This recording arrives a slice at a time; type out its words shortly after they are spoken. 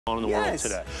on in the world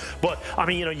today. But I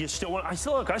mean, you know, you still want, I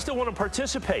still want to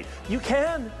participate. You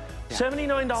can. Yeah.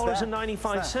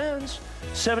 $79.95.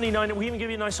 $79. We even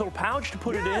give you a nice little pouch to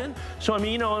put it in. So I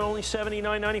mean, you know, at only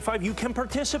 $79.95, you can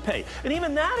participate. And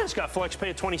even that has got flex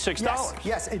pay at $26.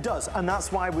 Yes, it does. And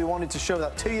that's why we wanted to show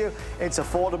that to you. It's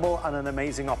affordable and an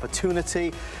amazing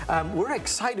opportunity. We're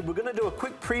excited. We're going to do a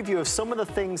quick preview of some of the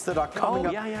things that are coming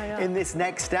up in this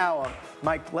next hour.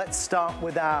 Mike, let's start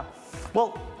with our,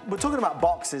 well, we're talking about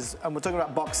boxes and we're talking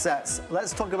about box sets.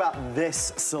 Let's talk about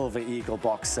this Silver Eagle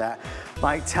box set.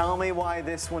 Mike, tell me why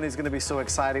this one is going to be so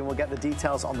exciting. We'll get the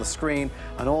details on the screen.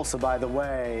 And also, by the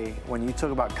way, when you talk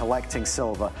about collecting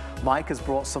silver, Mike has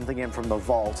brought something in from the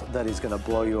vault that is going to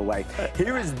blow you away.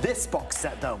 Here is this box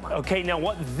set though, Mike. Okay, now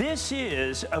what this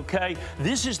is,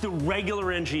 this is the regular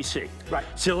NGC. Right.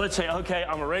 So let's say, okay,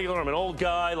 I'm a regular, I'm an old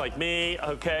guy like me,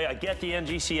 okay, I get the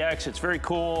NGCX, it's very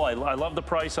cool, I love the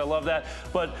price, I love that,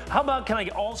 but how about, can I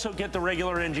also get the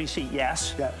regular NGC?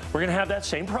 Yes. Yeah. We're going to have that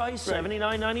same price,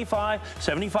 $79.95,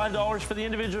 $75 for the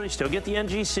individual. You still get the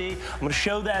NGC. I'm going to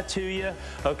show that to you.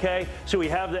 Okay. So we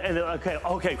have the, and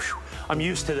okay, I'm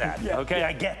used to that. Okay.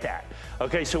 I get that.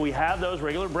 Okay. So we have those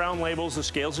regular brown labels, the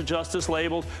Scales of Justice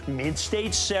labels,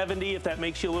 mid-stage 70, if that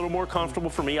makes you a little more comfortable.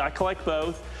 For me, I collect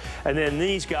both. And then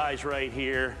these guys right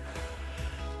here,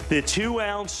 the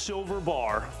 2-ounce silver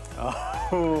bar.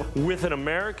 With an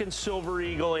American Silver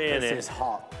Eagle in it. This is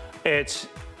hot. It's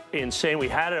insane. We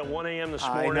had it at 1 a.m. this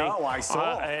morning. I know, I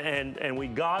saw. And we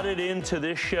got it into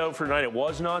this show for tonight. It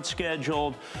was not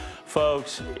scheduled.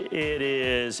 Folks,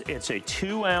 it's a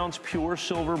 2-ounce pure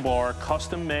silver bar,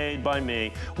 custom made by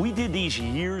me. We did these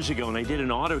years ago, and I did an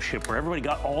auto ship where everybody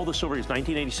got all the silver. It was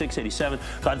 1986, 87,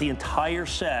 got the entire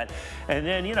set. And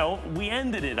then, you know, we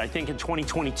ended it, I think, in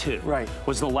 2022. Right.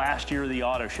 Was the last year of the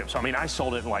auto ship. So, I mean, I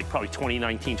sold it in like probably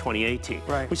 2019, 2018.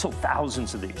 Right. We sold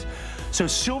thousands of these. So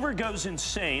silver goes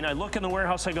insane. I look in the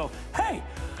warehouse, I go, hey,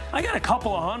 I got a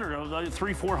couple of hundred,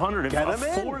 300, 400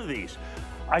 of 4 of these.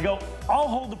 I go, I'll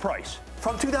hold the price.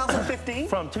 From 2015?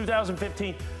 From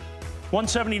 2015,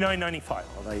 $179.95. Well,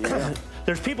 there you go.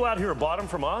 There's people out here who bought them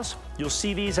from us. You'll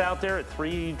see these out there at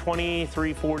 $320,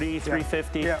 $340,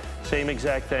 $350. Same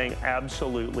exact thing.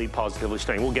 Absolutely, positively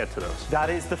stunning. We'll get to those.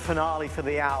 That is the finale for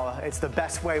the hour. It's the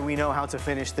best way we know how to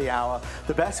finish the hour.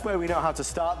 The best way we know how to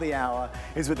start the hour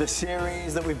is with a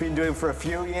series that we've been doing for a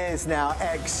few years now.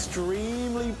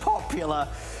 Extremely popular.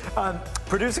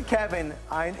 Producer Kevin,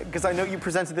 because I know you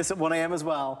presented this at 1 a.m. as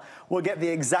well, we'll get the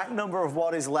exact number of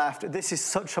what is left. This is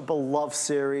such a beloved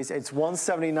series. It's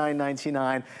 $179.99.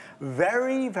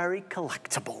 Very, very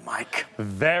collectible, Mike.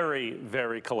 Very,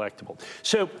 very collectible.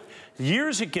 So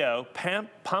years ago,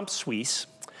 Pomp Suisse,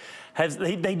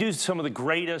 they do some of the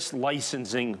greatest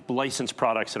licensed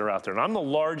products that are out there. And I'm the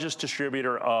largest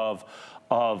distributor of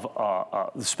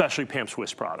especially Pomp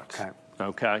Suisse products.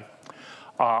 Okay.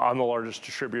 I'm the largest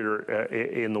distributor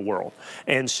in the world.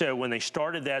 And so when they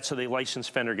started that, so they licensed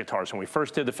Fender guitars. When we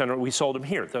first did the Fender, we sold them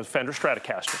here, the Fender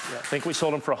Stratocaster. I think we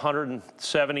sold them for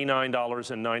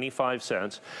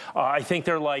 $179.95. I think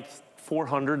they're like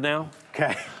 400 now.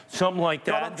 Okay. Something like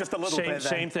that. Got up just a little bit.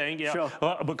 Same thing, yeah. Sure.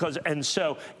 And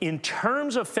so in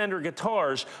terms of Fender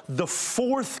guitars, the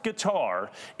 4th guitar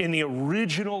in the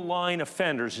original line of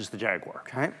Fenders is the Jaguar.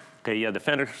 Okay. Okay, yeah, the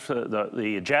Fender,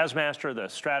 the Jazzmaster, the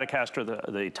Stratocaster,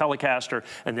 the Telecaster,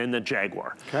 and then the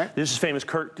Jaguar. Okay. This is famous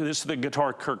this is the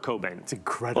guitar Kurt Cobain. It's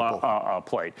incredible.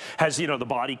 Played. Has, you know, the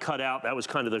body cut out. That was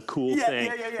kind of the cool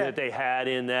thing that they had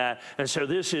in that. And so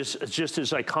this is just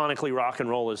as iconically rock and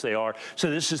roll as they are.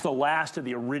 So this is the last of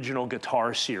the original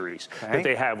guitar series that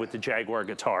they have with the Jaguar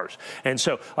guitars. And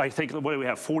so I think, what do we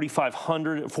have,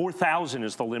 4,500, 4,000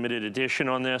 is the limited edition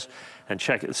on this. And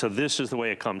check it. So this is the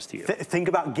way it comes to you. Think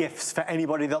about gifts for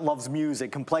anybody that loves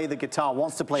music, can play the guitar,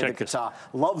 wants to play the guitar,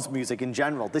 loves music in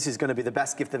general. This is going to be the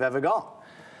best gift they've ever got.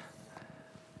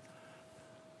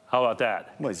 How about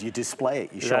that? Well, you display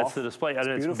it, you show That's the display, and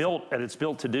it's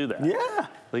built to do that. Yeah.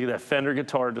 Look at that Fender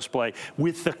guitar display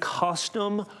with the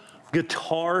custom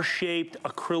guitar-shaped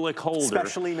acrylic holder.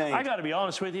 Specially made. I got to be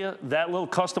honest with you, that little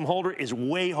custom holder is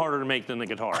way harder to make than the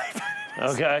guitar.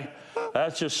 Okay?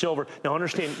 That's just silver. Now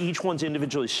understand, each one's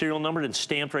individually serial numbered and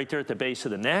stamped right there at the base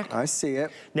of the neck. I see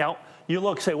it. Now, you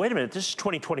look, say, wait a minute, this is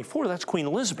 2024, that's Queen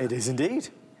Elizabeth. It is indeed.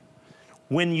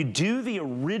 When you do the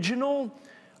original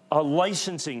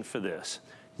licensing for this,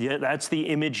 that's the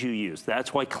image you use.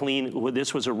 That's why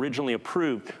this was originally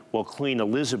approved while Queen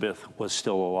Elizabeth was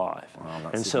still alive.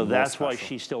 Wow, and so that's why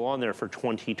she's still on there for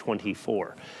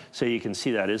 2024. So you can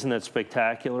see that. Isn't that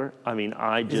spectacular? I mean,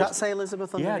 Does that say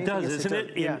Elizabeth underneath? Yeah, it does, isn't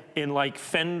it? In like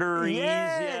Fender-ese.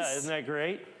 Yes. Yeah, isn't that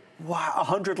great? Wow,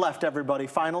 100 left, everybody.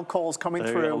 Final calls coming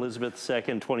through. Elizabeth II,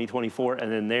 2024.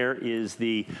 And then there is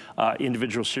the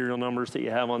individual serial numbers that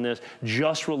you have on this.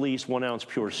 Just released 1 ounce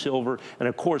pure silver. And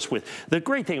of course, with the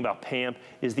great thing about PAMP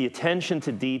is the attention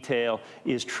to detail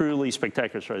is truly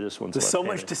spectacular. Sorry, this one's There's so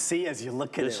much to see as you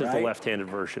look at this it, is the left-handed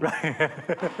version.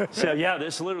 So yeah,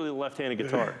 this is literally the left-handed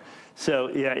guitar. So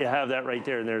yeah, you have that right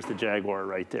there, and there's the Jaguar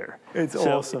right there. It's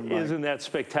awesome, Mike. Isn't that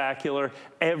spectacular?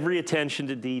 Every attention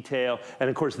to detail. And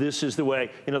of course, this is the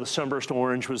way, you know, the Sunburst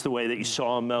Orange was the way that you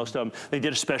saw most of them. They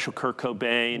did a special Kurt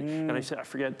Cobain, and I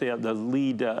forget the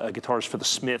lead guitarist for the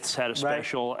Smiths had a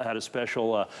special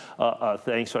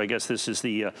thing. So I guess this is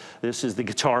the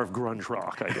guitar of grunge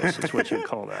rock. I guess that's what you'd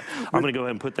call that. I'm going to go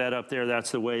ahead and put that up there.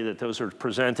 That's the way that those are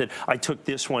presented. I took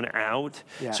this one out,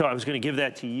 so I was going to give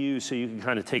that to you so you can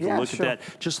kind of take a look at that.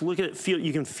 Just look at it.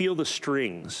 You can feel the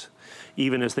strings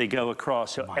even as they go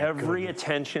across. So every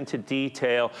attention to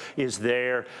detail is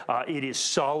there. It is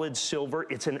solid silver.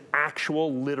 It's an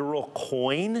actual literal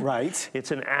coin. Right.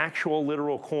 It's an actual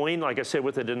literal coin. Like I said,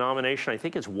 with the denomination, I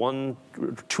think it's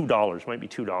 $2, might be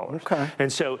 $2. Okay.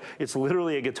 And so it's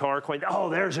literally a guitar coin. Oh,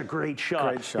 there's a great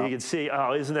shot. Great shot. You can see,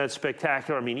 oh, isn't that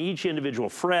spectacular? I mean, each individual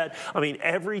fret. I mean,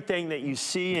 everything that you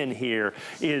see in here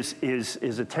is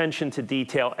attention to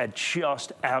detail at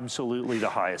just absolutely the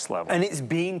highest level. And it's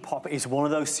been popular. It's one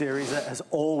of those series that has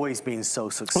always been so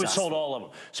successful. We sold all of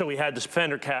them. So we had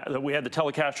the we had the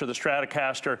Telecaster, the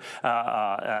Stratocaster,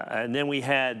 and then we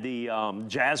had the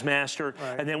Jazzmaster,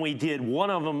 and then we did one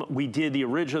of them. We did the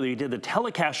the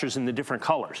Telecasters in the different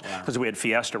colors because we had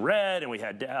Fiesta Red and we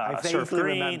had Surf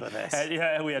Green,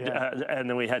 and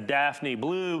then we had Daphne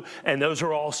Blue, and those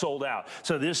are all sold out.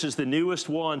 So this is the newest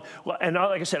one. And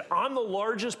like I said, I'm the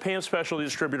largest PAMP specialty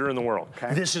distributor in the world.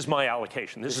 This is my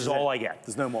allocation. This is all I get.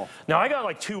 There's no more. Now I got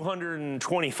like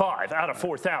 225 out of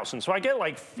 4,000, so I get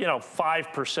like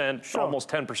 5%, almost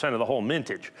 10% of the whole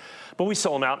mintage, but we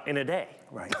sell them out in a day.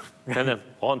 Right. And then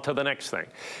on to the next thing.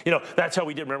 You know, that's how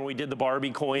we did. Remember, we did the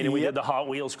Barbie coin and we did the Hot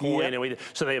Wheels coin, and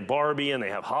so they have Barbie and they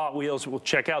have Hot Wheels. We'll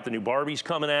check out the new Barbie's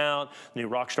coming out, the new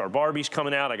Rockstar Barbie's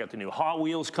coming out. I got the new Hot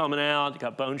Wheels coming out.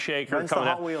 Got Bone Shaker When's coming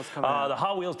the out. Hot Wheels coming out? The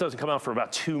Hot Wheels doesn't come out for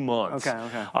about 2 months.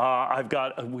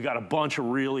 Okay. We got a bunch of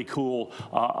really cool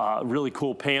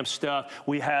PAMP stuff.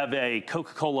 We have a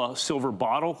Coca-Cola silver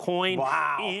bottle coin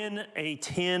in a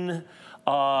tin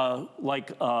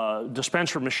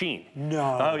dispenser machine.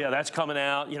 No. Oh yeah, that's coming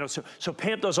out. You know, so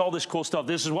PAMP does all this cool stuff.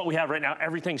 This is what we have right now.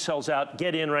 Everything sells out.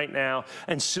 Get in right now.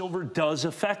 And silver does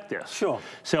affect this. Sure.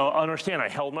 So understand, I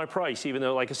held my price, even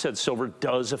though, like I said, silver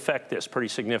does affect this pretty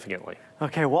significantly.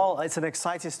 Okay, well, it's an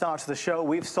exciting start to the show.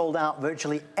 We've sold out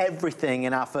virtually everything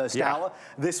in our first hour.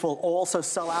 This will also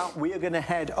sell out. We are going to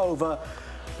head over.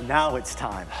 Now it's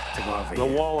time to go over the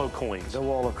wall of coins. The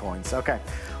wall of coins. Okay.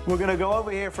 We're going to go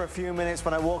over here for a few minutes.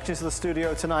 When I walked into the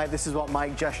studio tonight, this is what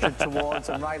Mike gestured towards,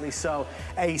 and rightly so.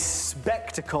 A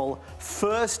spectacle,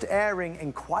 first airing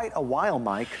in quite a while,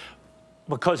 Mike.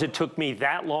 Because it took me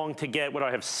that long to get, what do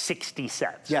I have, 60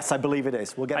 sets? Yes, I believe it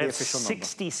is. We'll get the official number.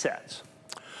 60 sets.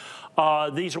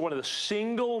 These are one of the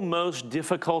single most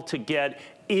difficult to get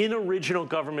in original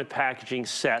government packaging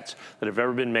sets that have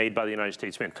ever been made by the United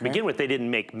States Mint. To begin with, they didn't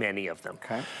make many of them.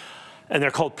 And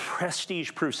they're called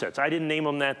prestige proof sets. I didn't name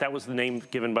them that. That was the name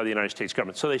given by the United States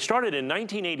government. So they started in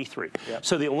 1983.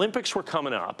 So the Olympics were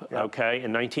coming up, in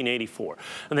 1984.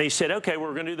 And they said, okay,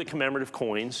 we're going to do the commemorative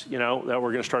coins, you know, we're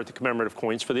going to start the commemorative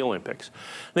coins for the Olympics.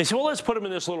 And they said, well, let's put them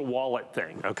in this little wallet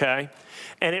thing, okay?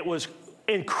 And it was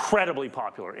incredibly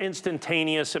popular,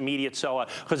 instantaneous, immediate sellout,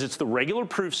 because it's the regular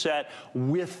proof set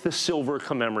with the silver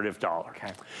commemorative dollar.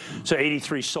 So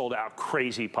 83 sold out,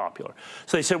 crazy popular.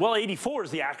 So they said, well, 84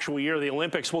 is the actual year of the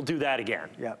Olympics, we'll do that again.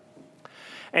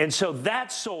 And so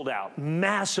that sold out,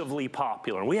 massively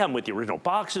popular. And we have them with the original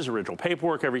boxes, original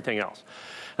paperwork, everything else.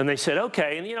 And they said,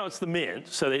 okay, and you know, it's the Mint,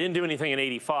 so they didn't do anything in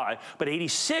 85, but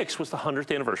 86 was the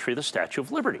 100th anniversary of the Statue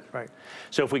of Liberty.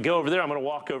 So if we go over there, I'm going to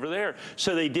walk over there.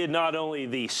 So they did not only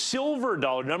the silver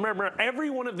dollar, now remember, every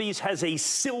one of these has a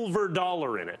silver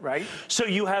dollar in it. So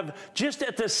you have, just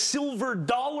at the silver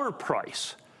dollar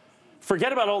price,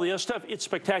 forget about all the other stuff, it's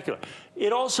spectacular.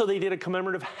 It also, they did a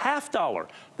commemorative half dollar.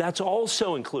 That's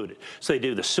also included. So they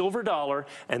do the silver dollar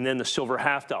and then the silver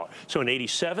half dollar. So in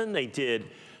 87, they did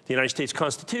the United States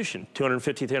Constitution,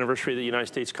 250th anniversary of the United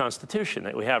States Constitution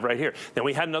that we have right here. Then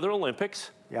we had another Olympics,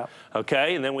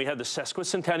 okay, and then we had the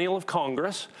sesquicentennial of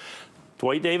Congress.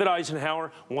 Dwight David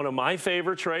Eisenhower, one of my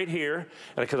favorites right here,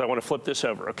 because I want to flip this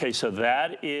over. Okay, so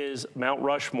that is Mount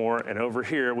Rushmore, and over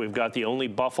here we've got the only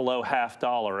Buffalo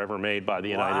 $50 ever made by the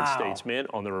United States Mint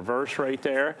on the reverse right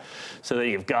there. So then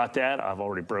you've got that. I've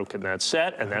already broken that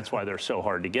set, and that's why they're so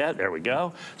hard to get. There we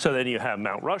go. So then you have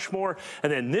Mount Rushmore,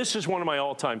 and then this is one of my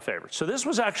all-time favorites. So this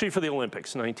was actually for the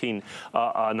Olympics,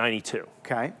 1992.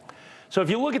 Okay. So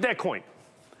if you look at that coin,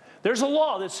 there's a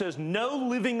law that says no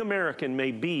living American may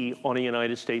be on a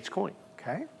United States coin.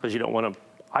 Okay. Because you don't want to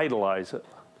idolize it.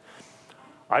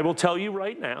 I will tell you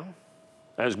right now,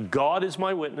 as God is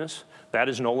my witness, that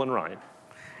is Nolan Ryan.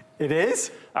 It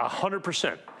is?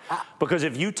 100%. Because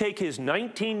if you take his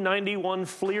 1991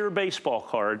 Fleer baseball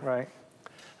card, right,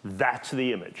 that's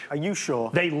the image. Are you sure?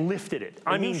 They lifted it.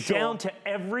 I mean, down to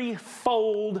every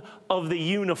fold of the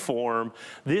uniform.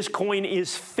 This coin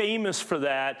is famous for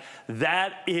that.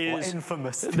 That is... Or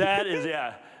infamous. That is,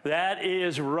 yeah. That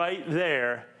is right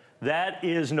there. That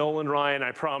is Nolan Ryan,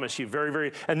 I promise you. Very,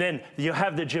 very... And then you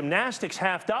have the gymnastics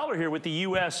 $50 here with the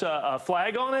U.S.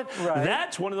 Flag on it. Right.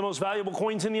 That's one of the most valuable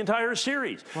coins in the entire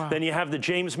series. Wow. Then you have the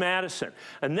James Madison.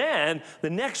 And then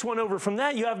the next one over from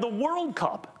that, you have the World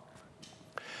Cup.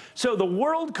 So the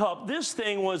World Cup, this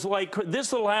thing was like,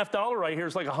 this little $50 right here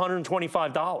is like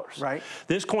 $125. Right.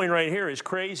 This coin right here is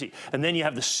crazy. And then you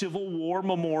have the Civil War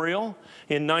Memorial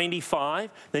in 95.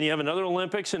 Then you have another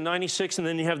Olympics in 96. And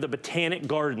then you have the Botanic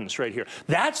Gardens right here.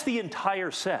 That's the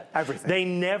entire set. Everything. They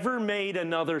never made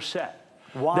another set.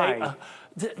 Why?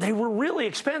 They were really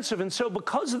expensive. And so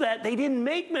because of that, they didn't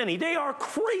make many. They are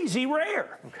crazy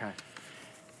rare. Okay.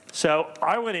 So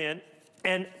I went in.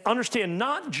 And understand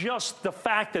not just the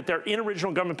fact that they're in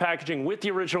original government packaging with the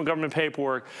original government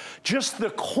paperwork, just the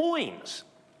coins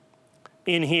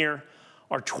in here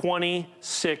are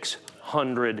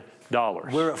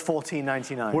 $2,600. We're at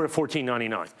 $14.99. We're at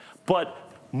 $14.99. But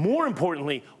more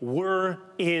importantly, we're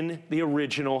in the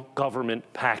original government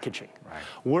packaging. Right.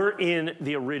 We're in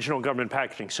the original government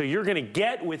packaging. So you're going to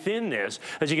get within this,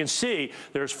 as you can see,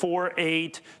 there's 4,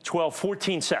 8, 12,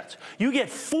 14 sets. You get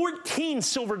 14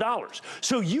 silver dollars.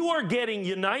 So you are getting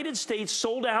United States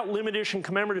sold out limited edition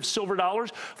commemorative silver dollars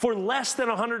for less than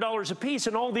 $100 a piece,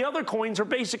 and all the other coins are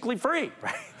basically free.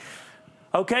 Right.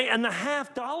 Okay, and the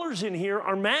 $50 in here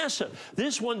are massive.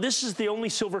 This one, this is the only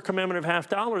silver commemorative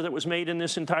 $50 that was made in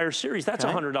this entire series. That's a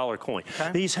 $100 coin.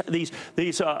 Okay. These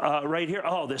right here,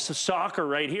 oh, this is soccer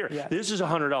right here. Yeah. This is a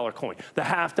 $100 coin. The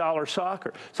 $50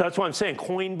 soccer. So that's what I'm saying,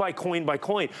 coin by coin by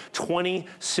coin,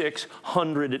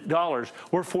 $2,600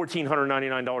 or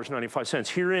 $1,499.95.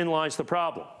 Herein lies the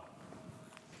problem.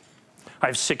 I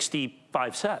have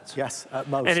 65 sets. Yes, at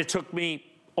most. And it took me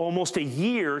almost a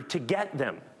year to get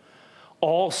them.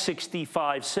 All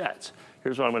 65 sets.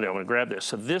 Here's what I'm going to do. I'm going to grab this.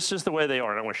 So this is the way they are,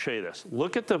 and I want to show you this.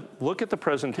 Look at the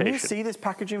presentation. Can you see this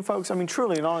packaging, folks? I mean,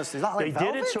 truly and honestly, is that like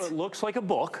velvet? They did it so it looks like a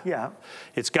book. Yeah.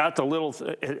 It's got the little,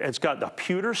 it's got the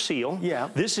pewter seal. Yeah.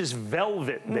 This is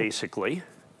velvet, basically.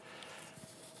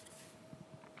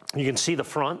 You can see the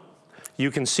front. You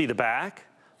can see the back.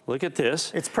 Look at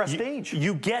this. It's prestige.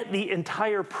 You get the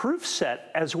entire proof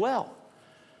set as well.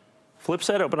 Flips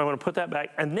that open. I'm going to put that back.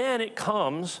 And then it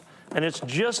comes, and it's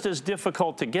just as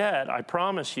difficult to get, I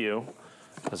promise you,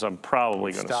 because I'm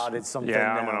probably going to... Started something.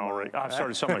 Yeah, I'm already. I've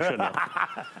started something I shouldn't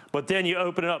have. But then you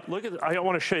open it up. Look at, I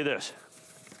want to show you this.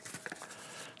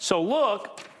 So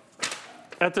look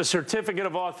at the certificate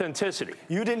of authenticity.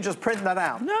 You didn't just print that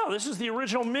out? No, this is the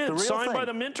original mint, signed by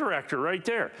the mint director right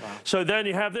there. Wow. So then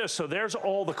you have this. So there's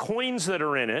all the coins that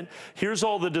are in it. Here's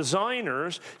all the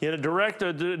designers, the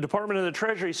Department of the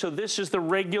Treasury. So this is the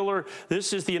regular,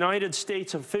 this is the United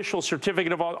States official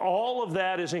certificate of all of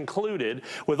that is included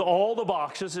with all the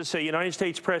boxes that say United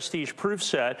States Prestige Proof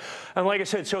Set. And like I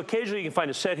said, so occasionally you can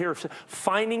find a set here.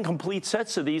 Finding complete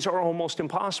sets of these are almost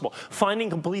impossible. Finding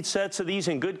complete sets of these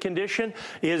in good condition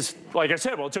is, like I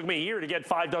said, well, it took me a year to get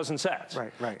 5 dozen sets.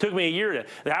 Right, right. It took me a year to,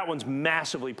 that one's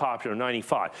massively popular,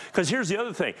 95. Because here's the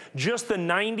other thing, just the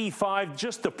 95,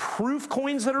 just the proof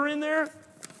coins that are in there,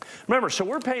 remember, so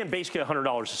we're paying basically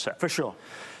 $100 a set. For sure.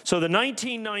 So the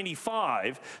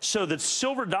 1995, so the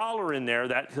silver dollar in there,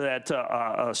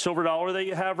 that silver dollar that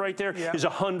you have right there is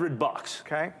 $100.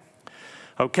 Okay.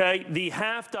 Okay, the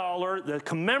 $50, the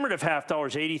commemorative $50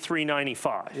 is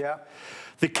 $83.95. Yeah.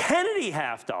 The Kennedy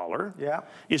 $50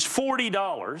 is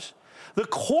 $40. The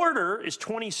quarter is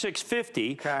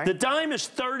 $26.50. Okay. The dime is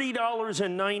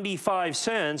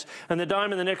 $30.95, and the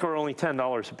dime and the nickel are only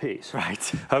 $10 a piece.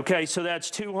 Right. Okay, so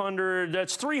that's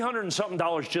 $300 and something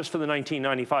just for the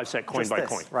 1995 set coin by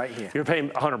coin. Right here. You're paying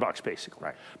 $100 basically.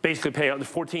 Right. Basically pay the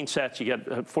 14 sets, you get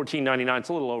 $14.99. It's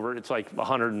a little over. It's like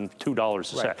 $102 a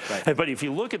set. Right. But if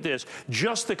you look at this,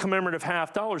 just the commemorative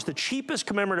half dollars, the cheapest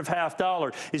commemorative half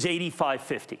dollar is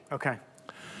 $85.50. Okay.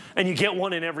 And you get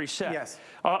one in every set. Yes.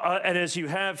 And as you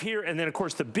have here, and then of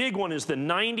course the big one is the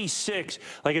 96.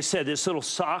 Like I said, this little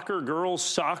soccer, girls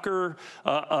soccer,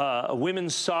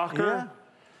 women's soccer. Yeah.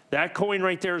 That coin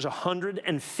right there is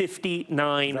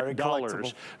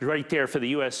 $159 right there for the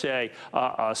USA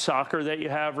soccer that you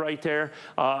have right there.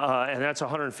 And that's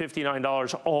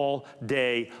 $159 all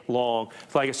day long.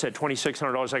 Like I said,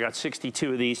 $2,600. I got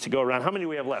 62 of these to go around. How many do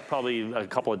we have left? Probably a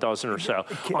couple of dozen or so.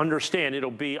 Understand,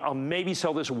 it'll be, I'll maybe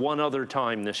sell this one other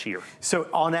time this year. So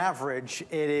on average,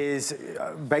 it is,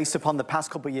 based upon the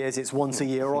past couple of years, it's once a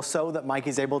year or so that Mike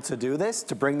is able to do this,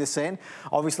 to bring this in.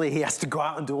 Obviously, he has to go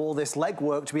out and do all this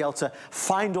legwork to be able to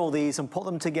find all these and put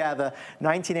them together.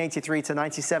 1983 to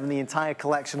 97, the entire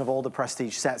collection of all the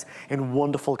prestige sets in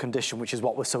wonderful condition, which is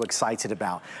what we're so excited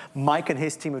about. Mike and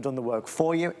his team have done the work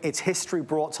for you. It's history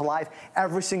brought to life.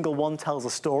 Every single one tells a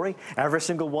story. Every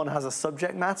single one has a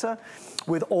subject matter.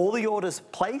 With all the orders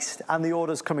placed and the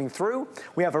orders coming through,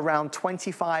 we have around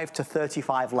 25 to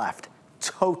 35 left.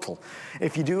 Total.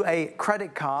 If you do a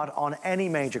credit card on any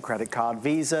major credit card,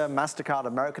 Visa, MasterCard,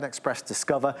 American Express,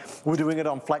 Discover, we're doing it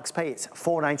on FlexPay, it's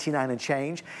 $4.99 and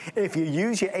change. If you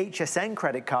use your HSN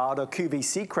credit card or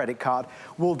QVC credit card,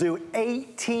 we'll do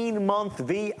 18-month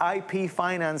VIP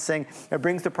financing. It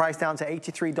brings the price down to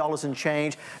 $83 and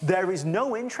change. There is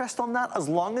no interest on that as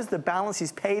long as the balance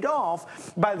is paid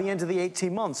off by the end of the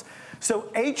 18 months. So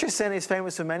HSN is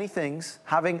famous for many things,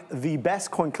 having the best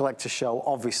coin collector show,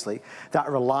 obviously, that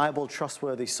reliable,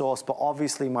 trustworthy source, but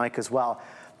obviously, Mike, as well,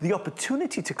 the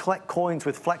opportunity to collect coins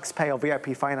with FlexPay or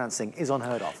VIP financing is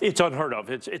unheard of. It's unheard of.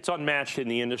 It's unmatched in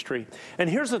the industry. And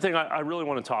here's the thing I really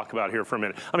want to talk about here for a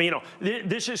minute. I mean, you know,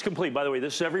 this is complete. By the way,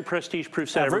 this is every prestige proof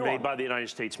set ever made by the United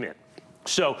States Mint.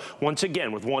 So once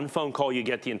again, with one phone call, you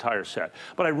get the entire set.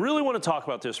 But I really want to talk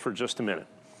about this for just a minute.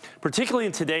 Particularly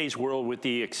in today's world with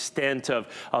the extent of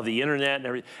the internet and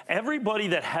everything. Everybody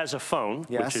that has a phone,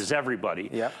 which is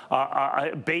everybody,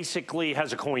 basically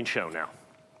has a coin show now.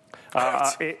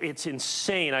 It's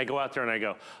insane. I go out there and I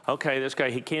go, okay, this guy,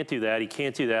 he can't do that. He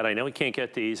can't do that. I know he can't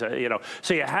get these, you know.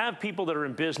 So you have people that are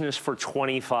in business for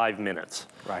 25 minutes.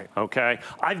 Right. Okay.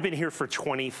 I've been here for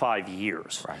 25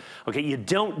 years. Right. Okay. You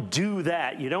don't do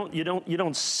that. You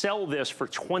don't sell this for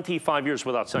 25 years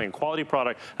without selling a quality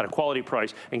product at a quality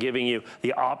price and giving you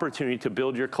the opportunity to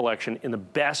build your collection in the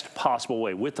best possible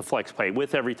way with the FlexPay,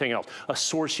 with everything else, a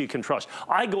source you can trust.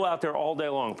 I go out there all day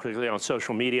long, particularly on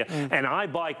social media, and I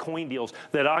buy coin deals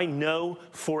that I know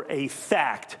for a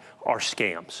fact are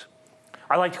scams.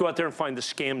 I like to go out there and find the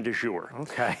scam du jour,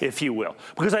 if you will.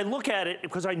 Because I look at it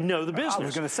because I know the business. I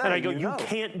was going to say, and I go, you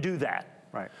can't do that.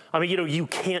 Right. I mean, you know, you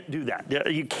can't do that.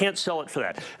 You can't sell it for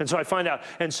that. And so I find out.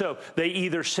 And so they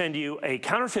either send you a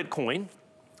counterfeit coin,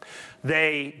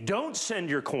 they don't send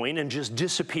your coin and just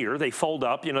disappear. They fold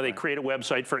up. You know, they create a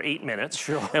website for 8 minutes.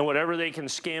 And whatever they can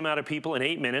scam out of people in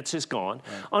 8 minutes is gone.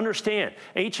 Understand,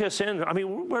 HSN, I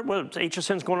mean,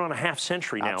 HSN's going on a half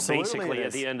century now, basically,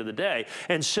 at the end of the day.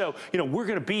 And so, you know, we're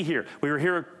going to be here. We were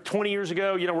here 20 years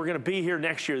ago. You know, we're going to be here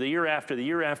next year, the year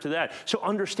after that. So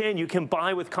understand, you can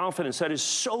buy with confidence. That is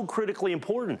so critically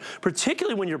important,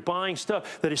 particularly when you're buying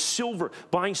stuff that is silver,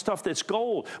 buying stuff that's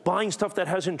gold, buying stuff that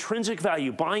has intrinsic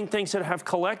value, buying things that have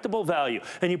collectible value,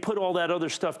 and you put all that other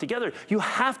stuff together. You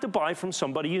have to buy from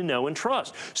somebody you know and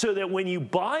trust, so that when you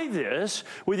buy this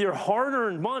with your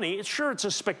hard-earned money, it's a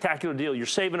spectacular deal. You're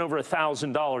saving over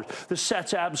 $1,000. The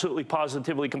set's absolutely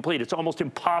positively complete. It's almost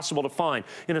impossible to find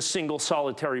in a single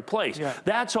solitary place.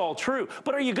 That's all true,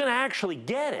 but are you going to actually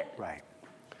get it? Right.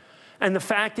 And the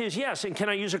fact is, yes. And can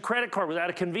I use a credit card without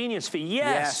a convenience fee?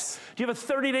 Yes. Do you have a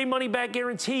 30-day money-back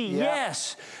guarantee?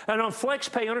 Yes. And on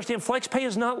FlexPay, understand, FlexPay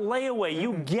is not layaway.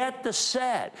 You get the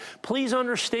set. Please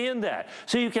understand that.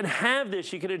 So you can have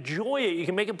this. You can enjoy it. You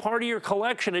can make it part of your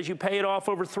collection as you pay it off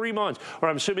over 3 months. Or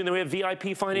I'm assuming that we have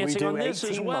VIP financing on this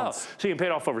as well. So you can pay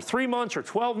it off over 3 months or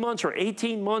 12 months or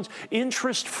 18 months,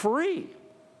 interest-free.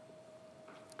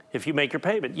 If you make your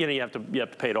payment, you know, you have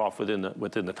to pay it off within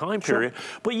the time period.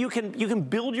 But you can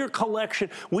build your collection.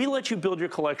 We let you build your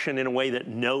collection in a way that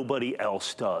nobody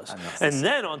else does. And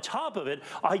then on top of it,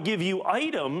 I give you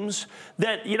items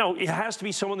that, you know, it has to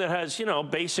be someone that has, you know,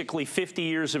 basically 50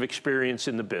 years of experience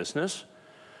in the business.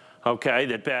 okay,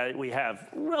 that we have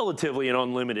relatively an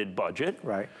unlimited budget.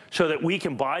 Right. So that we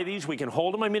can buy these, we can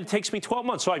hold them. I mean, it takes me 12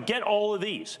 months, so I get all of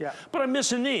these. Yeah. But I'm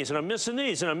missing these, and I'm missing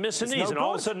these, and I'm missing these, and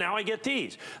all of a sudden now I get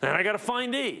these. Then I got to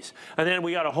find these. And then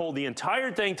we got to hold the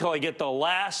entire thing till I get the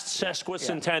last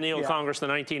sesquicentennial Congress, the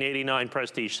 1989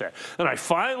 Prestige set. Then I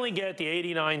finally get the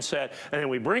 89 set, and then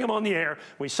we bring them on the air.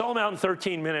 We sell them out in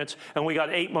 13 minutes, and we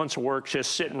got 8 months of work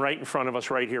just sitting right in front of us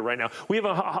right here, right now. We have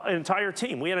an entire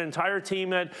team. We had an entire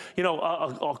team at, you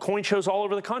know, coin shows all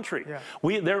over the country. Yeah.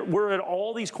 We're at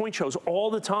all these coin shows all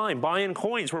the time, buying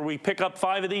coins where we pick up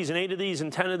 5 of these and 8 of these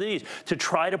and 10 of these to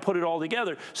try to put it all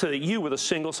together so that you, with a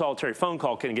single solitary phone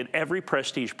call, can get every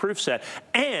Prestige proof set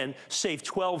and save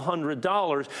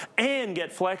 $1,200 and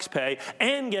get flex pay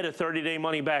and get a 30-day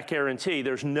money-back guarantee.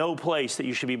 There's no place that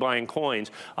you should be buying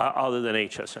coins other than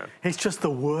HSN. It's just the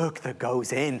work that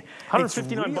goes in.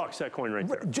 159 bucks, that coin right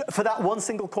there. For that one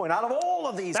single coin out of all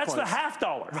of these That's coins. the half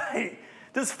dollar. Right.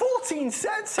 There's 14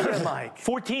 cents here, Mike.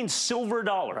 14 silver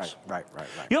dollars. Right.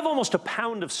 You have almost a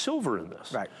pound of silver in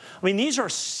this. Right. I mean, these are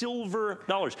silver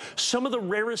dollars. Some of the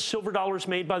rarest silver dollars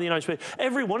made by the United States.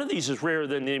 Every one of these is rarer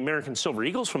than the American Silver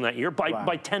Eagles from that year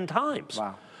by 10 times.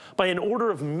 Wow. By an order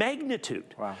of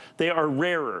magnitude, they are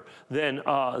rarer than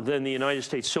the United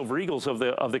States Silver Eagles of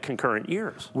the concurrent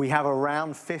years. We have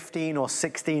around 15 or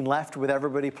 16 left with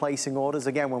everybody placing orders.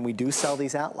 Again, when we do sell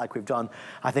these out, like we've done,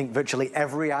 I think, virtually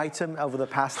every item over the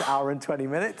past hour and 20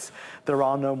 minutes, there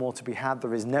are no more to be had.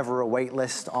 There is never a wait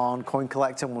list on Coin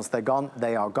Collector. Once they're gone,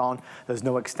 they are gone. There's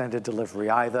no extended delivery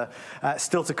either.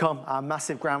 Still to come, our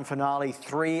massive grand finale,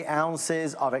 3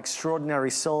 ounces of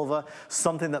extraordinary silver,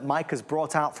 something that Mike has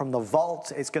brought out from the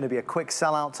vault. It's going to be a quick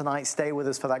sellout tonight. Stay with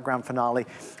us for that grand finale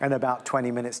in about 20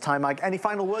 minutes time. Mike, any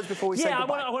final words before we say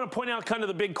goodbye? I want to point out kind of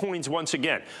the big coins once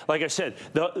again. Like I said,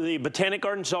 the Botanic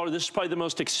Gardens dollar, this is probably the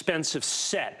most expensive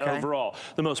set overall.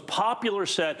 The most popular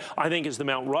set, I think, is the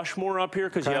Mount Rushmore up here,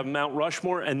 because you have Mount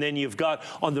Rushmore, and then you've got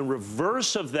on the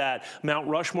reverse of that Mount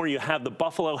Rushmore, you have the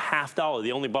Buffalo half dollar,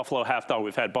 the only Buffalo half dollar.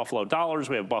 We've had Buffalo dollars,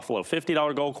 we have Buffalo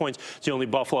 $50 gold coins. It's the only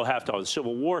Buffalo half dollar. The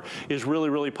Civil War is really,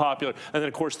 really popular. And then,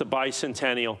 of course, the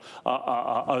bicentennial,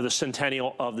 or the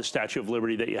centennial of the Statue of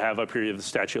Liberty that you have up here. You have the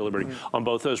Statue of Liberty on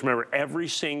both those. Remember, every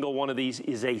single one of these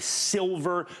is a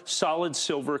silver, solid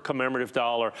silver commemorative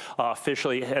dollar,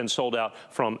 officially and sold out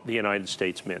from the United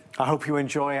States Mint. I hope you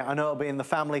enjoy it. I know it'll be in the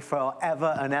family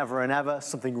forever and ever and ever.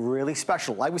 Something really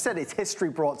special. Like we said, it's history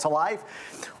brought to life.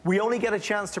 We only get a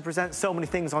chance to present so many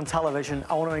things on television.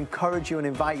 I want to encourage you and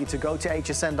invite you to go to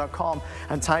hsn.com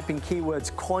and type in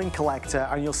keywords coin collector,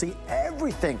 and you'll see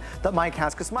everything that Mike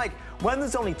has. Because Mike, when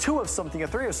there's only 2 of something or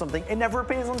 3 of something, it never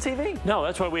appears on TV. No,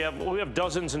 that's why we have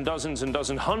dozens and dozens and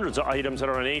dozens, hundreds of items that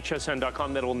are on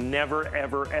hsn.com that will never,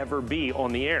 ever, ever be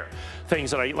on the air.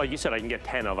 Things that like you said, I can get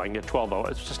 10 of, I can get 12 of.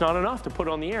 It's just not enough to put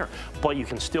on the air. But you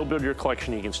can still build your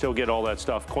collection. You can still get all that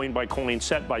stuff, coin by coin,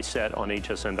 set by set on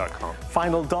hsn.com.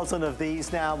 Final dozen of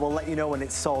these now. We'll let you know when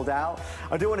it's sold out.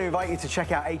 I do want to invite you to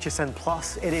check out HSN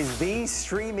Plus. It is the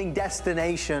streaming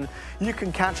destination. You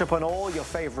can catch up on all your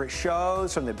favorite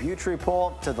shows, from the Beauty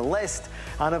Report to The List,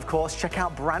 and of course check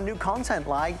out brand new content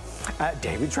like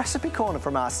David's Recipe Corner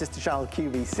from our sister channel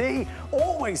QVC.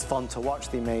 Always fun to watch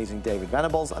the amazing David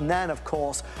Venables, and then of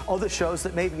course other shows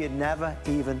that maybe you never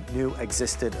even knew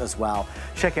existed as well.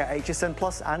 Check out HSN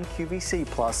Plus and QVC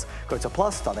Plus. Go to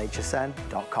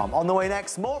plus.hsn.com. On the way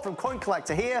next, more from Coin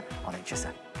Collector here on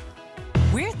HSN.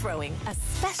 We're throwing a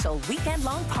special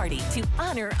weekend-long party to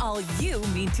honor all you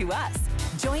mean to us.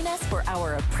 Join us for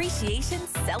our appreciation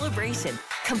celebration,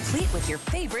 complete with your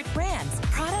favorite brands,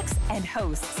 products, and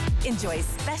hosts. Enjoy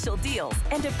special deals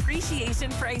and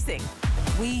appreciation pricing.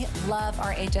 We love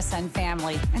our HSN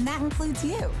family, and that includes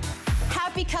you.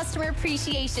 Happy Customer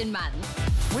Appreciation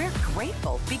Month. We're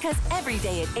grateful because every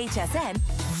day at HSN,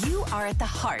 you are at the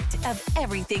heart of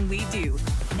everything we do,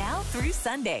 now through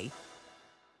Sunday.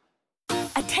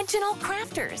 Attention all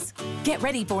crafters. Get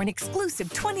ready for an exclusive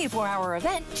 24-hour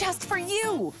event just for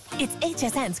you. It's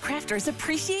HSN's Crafters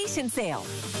Appreciation Sale.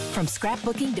 From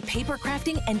scrapbooking to paper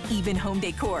crafting and even home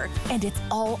decor. And it's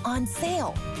all on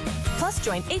sale. Plus,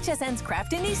 join HSN's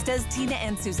Craftinistas, Tina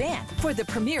and Suzanne, for the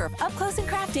premiere of Up Close and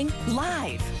Crafting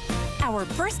Live. Our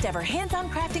first ever hands-on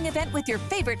crafting event with your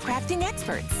favorite crafting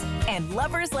experts and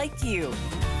lovers like you.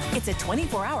 It's a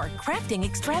 24-hour crafting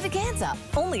extravaganza,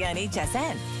 only on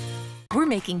HSN. We're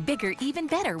making bigger even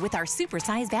better with our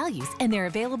supersize values, and they're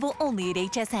available only at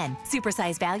HSN.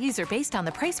 Supersize values are based on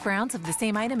the price per ounce of the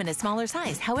same item in a smaller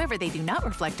size. However, they do not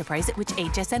reflect a price at which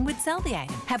HSN would sell the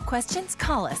item. Have questions?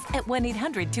 Call us at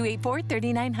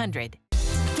 1-800-284-3900.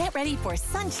 Get ready for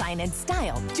sunshine and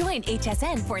style. Join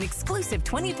HSN for an exclusive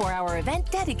 24-hour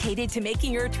event dedicated to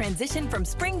making your transition from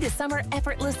spring to summer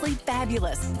effortlessly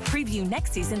fabulous. Preview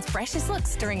next season's freshest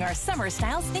looks during our summer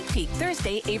style sneak peek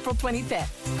Thursday, April 25th.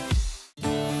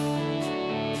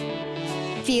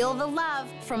 Feel the love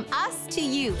from us to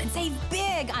you and save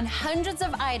big on hundreds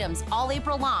of items all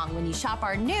April long when you shop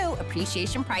our new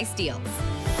appreciation price deals.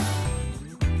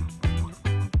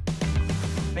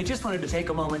 I just wanted to take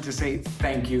a moment to say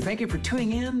thank you. Thank you for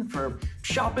tuning in, for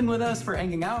shopping with us, for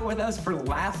hanging out with us, for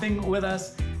laughing with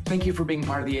us. Thank you for being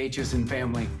part of the HSN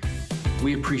family.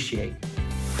 We appreciate it.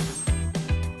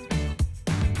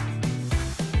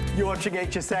 You're watching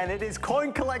HSN. It is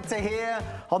Coin Collector here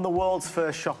on the world's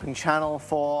first shopping channel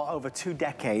for over 2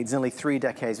 decades, nearly 3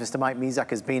 decades. Mr. Mike Mezak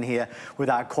has been here with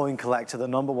our Coin Collector, the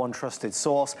 #1 trusted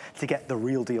source to get the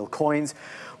real deal coins.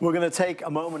 We're going to take a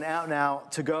moment out now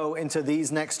to go into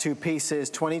these next 2 pieces.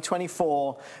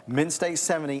 2024 Mint State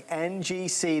 70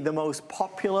 NGC, the most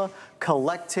popular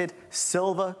collected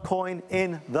silver coin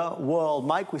in the world.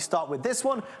 Mike, we start with this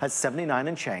one at 79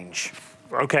 and change.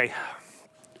 Okay.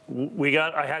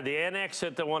 I had the NX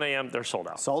at the 1 a.m. They're sold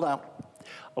out. Sold out.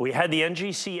 We had the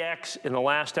NGCX in the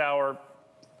last hour.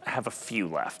 I have a few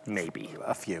left, maybe.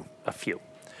 A few. A few.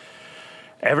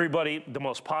 Everybody, the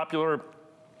most popular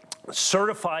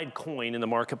certified coin in the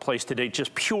marketplace today,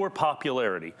 just pure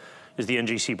popularity, is the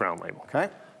NGC brown label. Okay.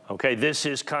 Okay, this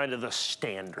is kind of the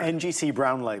standard. NGC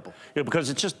brown label. Yeah, because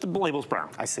it's just the label's brown.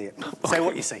 I see it. Say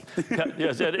what you see.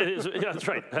 Yes, it is. Yeah, that's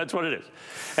right. That's what it is.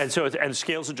 And so, and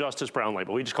Scales of Justice brown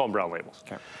label. We just call them brown labels.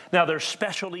 Okay. Now, there's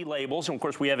specialty labels, and of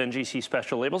course, we have NGC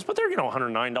special labels, but they're, you know,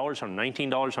 $109, $119,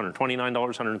 $129,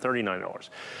 $139.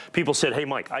 People said, hey,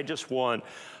 Mike, I just won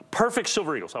perfect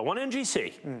silver eagles. I won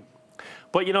NGC.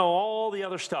 But you know, all the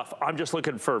other stuff, I'm just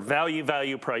looking for value,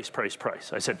 value, price, price,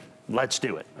 price. I said, let's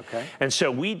do it. Okay. And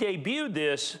so we debuted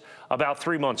this about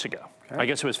 3 months ago. Okay. I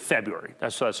guess it was February.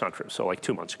 That's not true. So like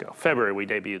 2 months ago. February, we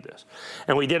debuted this.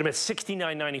 And we did them at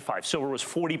 $69.95. Silver was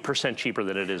 40% cheaper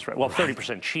than it is right. Well,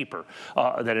 30% cheaper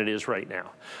than it is right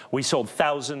now. We sold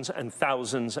thousands and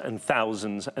thousands and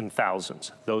thousands and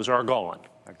thousands. Those are gone.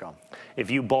 They're gone. If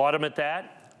you bought them at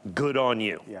that, good on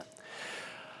you. Yeah.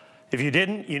 If you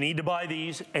didn't, you need to buy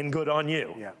these, and good on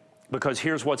you. Yeah. Because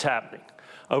here's what's happening.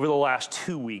 Over the last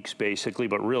 2 weeks, basically,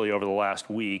 but really over the last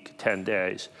week, 10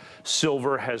 days,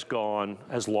 silver has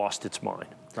lost its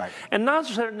mind. Right. And not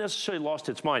necessarily lost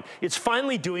its mind. It's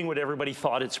finally doing what everybody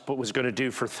thought it was going to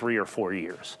do for 3 or 4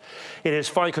 years. It is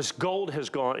finally, because gold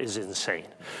is insane.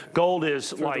 Gold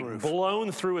is like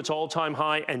blown through its all-time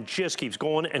high and just keeps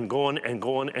going and going and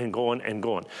going and going and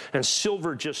going. And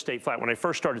silver just stayed flat. When I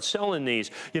first started selling these,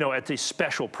 you know, at these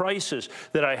special prices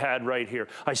that I had right here,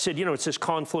 I said, you know, it's this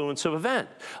confluence of event.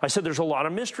 I said, there's a lot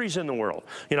of mysteries in the world.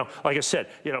 You know, like I said,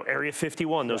 you know, Area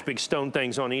 51, those big stone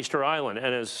things on Easter Island.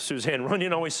 And as Suzanne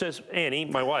Runyon always says, Annie,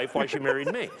 my wife, why she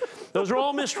married me. Those are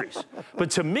all mysteries.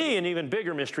 But to me, an even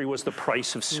bigger mystery was the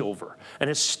price of silver. And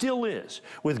it still is.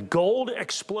 With gold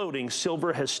exploding,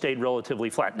 silver has stayed relatively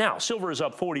flat. Now, silver is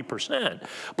up 40%,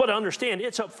 but understand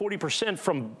it's up 40%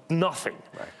 from nothing.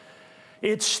 Right.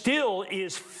 It still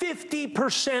is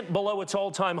 50% below its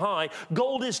all-time high.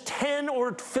 Gold is 10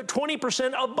 or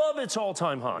 20% above its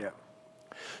all-time high. Yeah.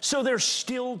 So there's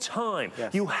still time.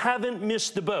 Yes. You haven't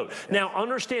missed the boat. Yes. Now,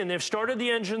 understand, they've started the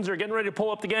engines. They're getting ready to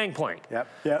pull up the gangplank. Yep.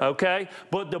 Yep. Okay?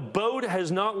 But the boat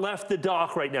has not left the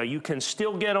dock right now. You can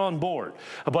still get on board.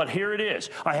 But here it is.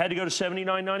 I had to go to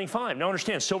 $79.95. Now,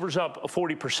 understand, silver's up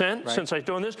 40% since I was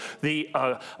doing this. The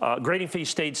grading fee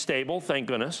stayed stable, thank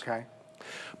goodness. Okay.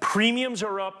 Premiums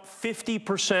are up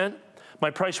 50%.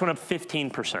 My price went up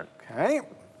 15%. Okay.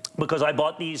 Because I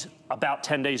bought these about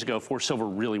 10 days ago before silver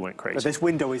really went crazy. But this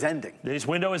window is ending. This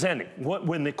window is ending.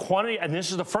 When the quantity, and this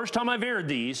is the first time I've aired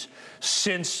these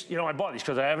since, you know, I bought these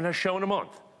because I haven't had a show in a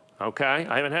month. Okay,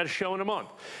 I haven't had a show in a month,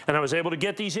 and I was able to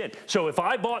get these in. So if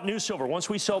I bought new silver, once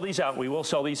we sell these out, we will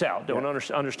sell these out. Don't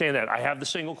understand that. I have the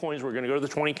single coins. We're going to go to the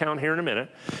 20 count here in a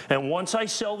minute. And once I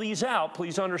sell these out,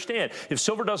 please understand, if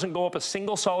silver doesn't go up a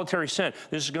single solitary cent,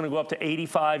 this is going to go up to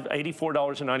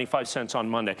 $84.95 on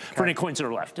Monday for any coins that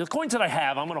are left. The coins that I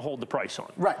have, I'm going to hold the price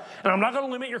on. Right. And I'm not going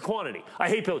to limit your quantity. I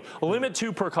hate people. Limit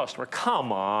 2 per customer.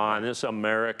 Come on, this is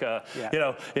America. Yeah. You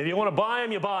know, if you want to buy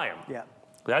them, you buy them. Yeah.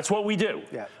 That's what we do.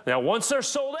 Yeah. Now, once they're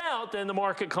sold out, then the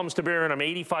market comes to bear, and I'm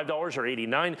 $85 or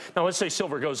 $89. Now, let's say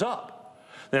silver goes up.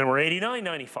 Then we're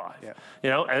 $89.95. Yeah. You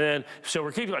know, and then so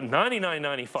we're keeping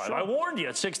 $99.95. Sure. I warned you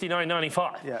at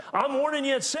 $69.95. Yeah. I'm warning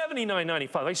you at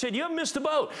 $79.95. Like I said, you haven't missed the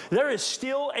boat. There is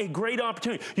still a great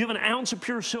opportunity. You have an ounce of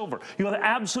pure silver. You have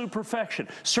absolute perfection,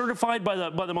 certified by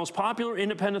the most popular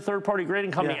independent third-party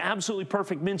grading company. Yeah. Absolutely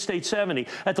perfect Mint State 70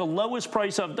 at the lowest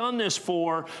price I've done this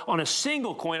for on a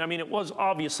single coin. I mean, it was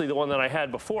obviously the one that I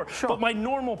had before, sure. but my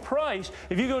normal price,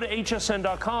 if you go to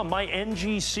hsn.com, my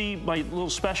NGC, my little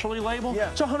specialty label,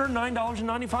 yeah. it's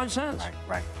 $109.95.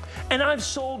 Right. And I've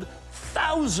sold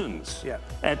thousands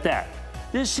at that.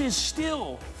 This is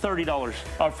still $30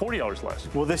 or $40 less.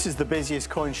 Well, this is the busiest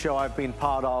coin show I've been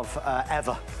part of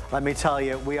ever. Let me tell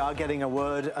you, we are getting an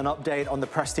update on the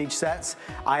prestige sets.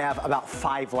 I have about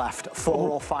 5 left, 4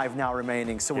 or 5 now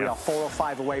remaining. So we are 4 or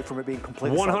 5 away from it being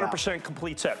completely 100%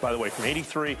 complete set, by the way, from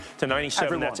 83 to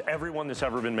 97. That's everyone that's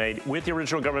ever been made with the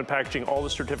original government packaging, all the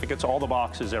certificates, all the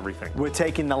boxes, everything. We're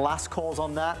taking the last calls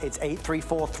on that. It's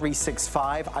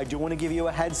 834-365. I do want to give you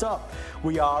a heads up.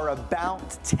 We are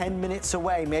about 10 minutes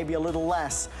away, maybe a little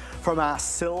less, from our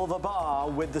silver bar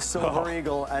with the Silver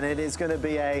Eagle, and it is going to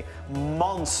be a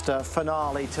monster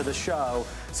finale to the show,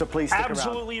 so please stick around.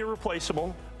 Absolutely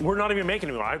irreplaceable. We're not even making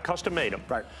them anymore. I've custom made them.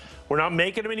 Right. We're not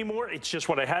making them anymore. It's just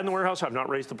what I had in the warehouse. I've not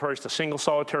raised the price a single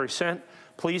solitary cent.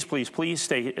 Please, please, please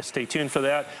stay tuned for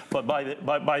that, but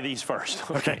buy these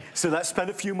first. Okay, so let's spend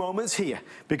a few moments here,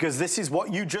 because this is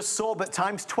what you just saw, but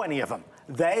times 20 of them.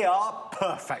 They are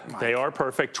perfect, Mike. They are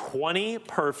perfect. 20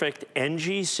 perfect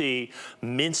NGC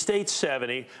Mint State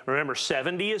 70. Remember,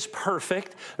 70 is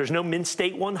perfect. There's no Mint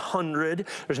State 100.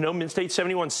 There's no Mint State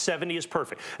 71. 70 is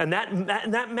perfect. And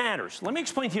that matters. Let me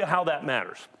explain to you how that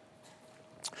matters.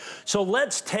 So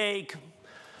let's take a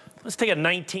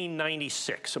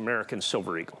 1996 American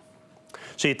Silver Eagle.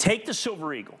 So you take the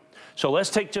Silver Eagle. So let's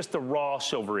take just the raw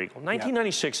Silver Eagle.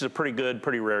 1996 is a pretty good,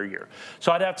 pretty rare year.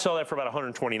 So I'd have to sell that for about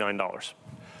 $129.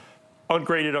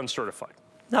 Ungraded, uncertified.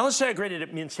 Now let's say I graded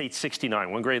at Mint State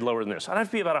 69, one grade lower than this. I'd have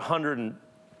to be about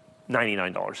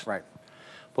 $199. Right.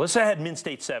 But let's say I had Mint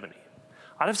State 70.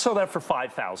 I'd have to sell that for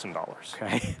 $5,000.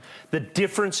 Okay. The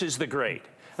difference is the grade.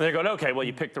 And they're going, okay, well,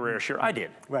 you picked the rarest year. I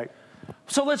did. Right.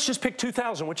 So let's just pick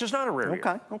 2000, which is not a rare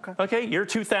year. Okay, year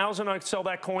 2000, I'd sell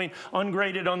that coin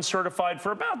ungraded, uncertified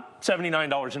for about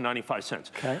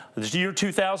 $79.95. Okay. This year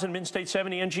 2000, Mint State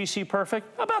 70 NGC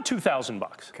perfect, about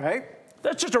 $2,000. Okay.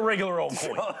 That's just a regular old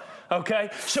coin. Okay,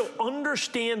 so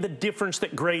understand the difference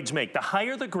that grades make. The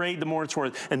higher the grade, the more it's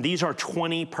worth, and these are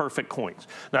 20 perfect coins.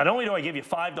 Not only do I give you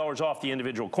 $5 off the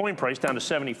individual coin price down to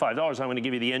 $75, I'm going to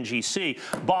give you the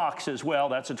NGC box as well.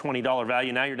 That's a $20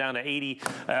 value. Now you're down to 80.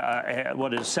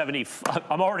 What is 70?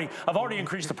 I've already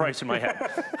increased the price in my head.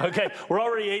 Okay, we're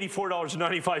already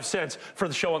 $84.95 for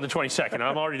the show on the 22nd.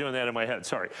 I'm already doing that in my head.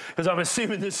 Sorry, because I'm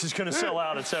assuming this is going to sell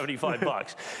out at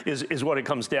 $75. Is what it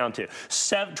comes down to.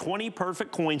 20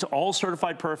 perfect coins. All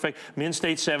certified perfect, Mint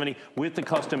State 70 with the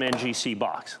custom NGC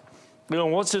box. You know,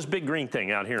 what's this big green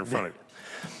thing out here in front of you?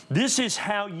 This is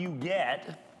how you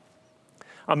get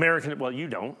American, well, you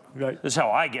don't. Right. This is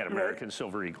how I get American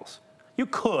Silver Eagles. You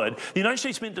could. The United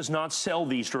States Mint does not sell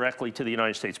these directly to the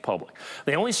United States public.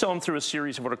 They only sell them through a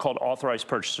series of what are called authorized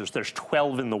purchasers. There's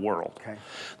 12 in the world. Okay.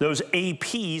 Those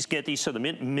APs get these, so the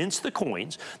Mint mints the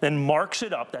coins, then marks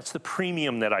it up, that's the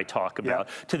premium that I talk about,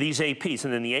 to these APs.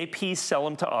 And then the APs sell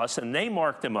them to us, and they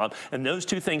mark them up, and those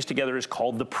two things together is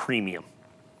called the premium.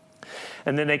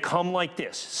 And then they come like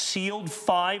this, sealed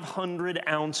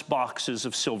 500-ounce boxes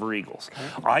of Silver Eagles.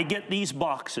 Okay. I get these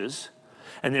boxes,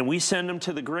 and then we send them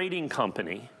to the grading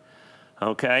company,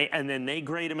 okay? And then they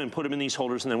grade them and put them in these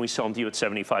holders, and then we sell them to you at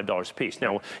 $75 a piece.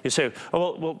 Now, you say,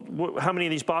 oh, well, how many of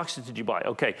these boxes did you buy?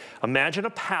 Okay, imagine a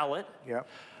pallet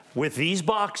with these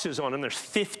boxes on them. There's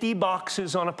 50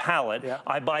 boxes on a pallet.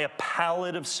 I buy a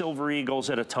pallet of Silver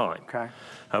Eagles at a time.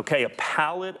 Okay, a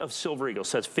pallet of Silver Eagles.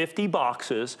 So that's 50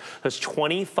 boxes. That's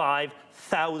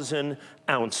 25,000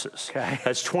 ounces. Okay.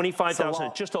 That's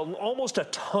 25,000, just almost a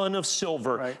ton of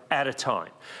silver at a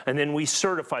time. And then we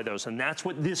certify those, and that's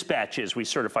what this batch is. We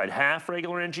certified half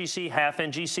regular NGC, half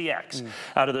NGCX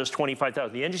out of those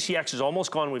 25,000. The NGCX is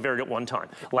almost gone. We varied it one time,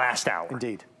 last hour.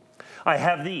 Indeed. I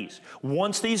have these.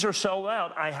 Once these are sold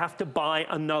out, I have to buy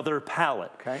another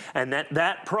pallet. Okay. And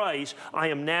that price, I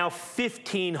am now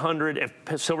 $1,500.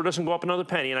 If silver doesn't go up another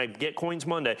penny and I get coins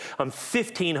Monday, I'm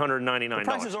 $1,599. The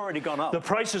price has already gone up. The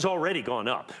price has already gone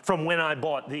up from when I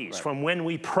bought these, from when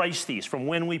we priced these, from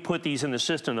when we put these in the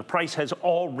system. The price has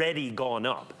already gone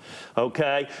up.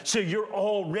 Okay? So you're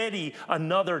already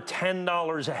another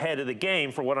 $10 ahead of the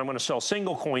game for what I'm going to sell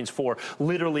single coins for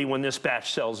literally when this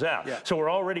batch sells out. So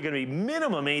we're already going to be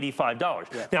minimum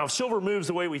 $85. Yeah. Now, if silver moves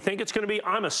the way we think it's going to be,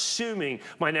 I'm assuming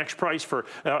my next price for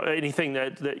anything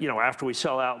that, you know, after we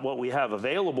sell out what we have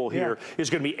available here is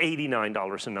going to be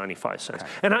 $89.95. Okay.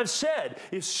 And I've said,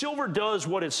 if silver does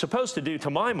what it's supposed to do, to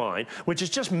my mind, which is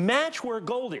just match where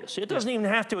gold is, it doesn't even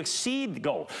have to exceed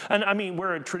gold. And I mean,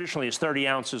 where it traditionally is 30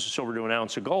 ounces of silver to an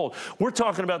ounce of gold, we're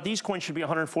talking about these coins should be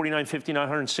 $149.59,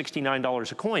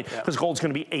 $169 a coin, because gold's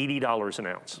going to be $80 an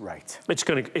ounce. Right. It's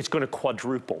going to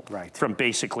quadruple from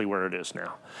basically where it is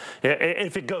now,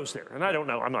 if it goes there. And I don't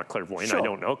know. I'm not clairvoyant. Sure. I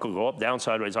don't know. It could go up, down,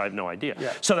 sideways. I have no idea.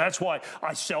 Yeah. So that's why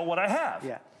I sell what I have.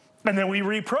 Yeah. And then we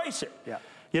reprice it. Yeah.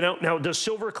 You know, now does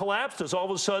silver collapse? Does all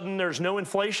of a sudden there's no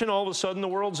inflation? All of a sudden the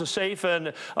world's a safe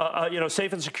and you know,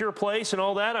 safe and secure place and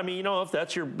all that? I mean, you know, if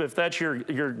that's your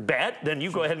bet, then you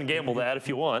go ahead and gamble that if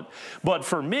you want. But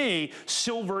for me,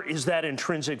 silver is that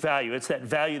intrinsic value. It's that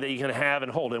value that you can have and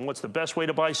hold. And what's the best way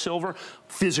to buy silver?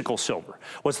 Physical silver.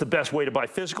 What's the best way to buy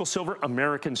physical silver?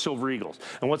 American Silver Eagles.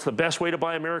 And what's the best way to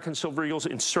buy American Silver Eagles?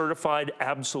 In certified,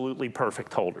 absolutely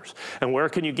perfect holders. And where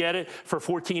can you get it? For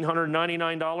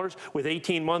 $1,499 with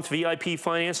 18 month VIP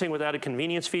financing without a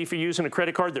convenience fee for using a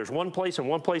credit card. There's one place and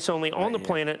one place only on the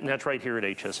planet, and that's right here at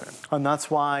HSN. And that's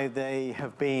why they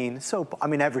have been so, I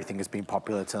mean, everything has been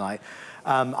popular tonight.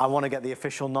 I want to get the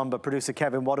official number. Producer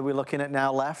Kevin, what are we looking at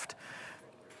now left?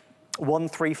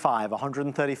 135,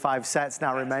 135 sets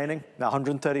now remaining.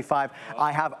 135.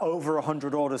 I have over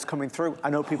 100 orders coming through. I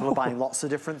know people are buying lots of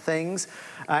different things,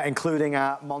 including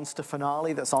our Monster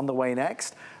Finale that's on the way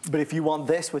next. But if you want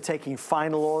this, we're taking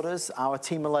final orders. Our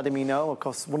team are letting me know. Of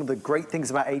course, one of the great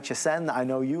things about HSN that I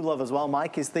know you love as well,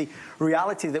 Mike, is the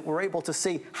reality that we're able to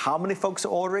see how many folks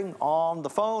are ordering on the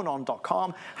phone, on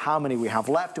 .com, how many we have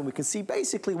left, and we can see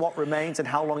basically what remains and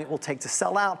how long it will take to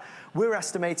sell out. We're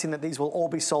estimating that these will all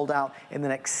be sold out in the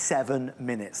next 7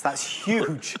 minutes. That's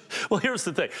huge. Well, here's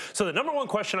the thing. So the number one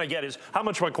question I get is, how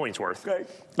much are my coins worth? Okay.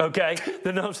 Okay.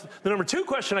 The number two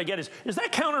question I get is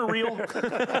that counter real?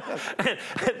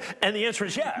 and the answer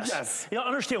is yes. Yes. You know,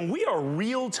 understand, we are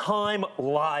real-time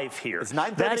live here. It's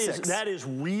 9:36. That is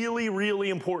really, really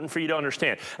important for you to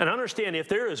understand. And understand, if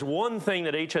there is one thing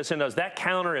that HSN does, that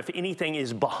counter, if anything,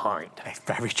 is behind. That's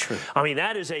very true. I mean,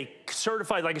 that is a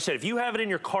certified, like I said, if you have it in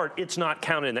your cart, it's not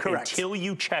counted until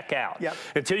you check out. Yep.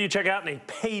 Until you check out and they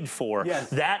paid for,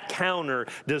 that counter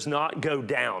does not go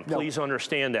down. Please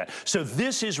understand that. So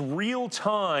this is real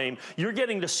time. You're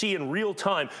getting to see in real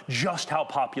time just how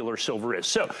popular silver is.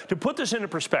 So to put this into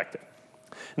perspective,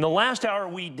 in the last hour,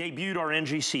 we debuted our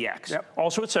NGCX,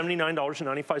 also at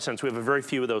 $79.95. We have a very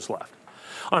few of those left.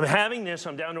 I'm having this,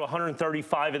 I'm down to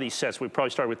 135 of these sets. We probably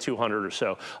started with 200 or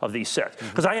so of these sets.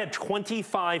 Because I had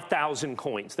 25,000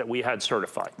 coins that we had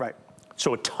certified. Right.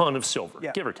 So a ton of silver,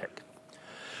 give or take.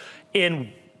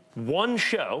 In one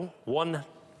show,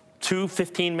 two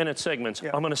 15-minute segments,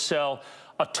 I'm gonna sell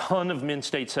a ton of Mint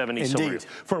State 70 silver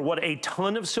for what a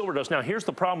ton of silver does. Now, here's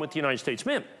the problem with the United States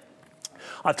Mint.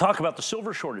 I've talked about the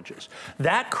silver shortages.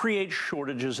 That creates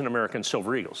shortages in American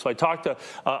Silver Eagles. So I talked to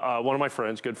one of my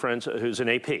friends, good friends, who's an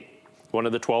AP, one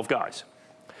of the 12 guys.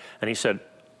 And he said,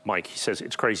 Mike, he says,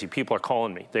 it's crazy. People are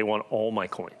calling me. They want all my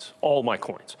coins, all my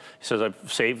coins. He says, I've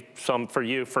saved some for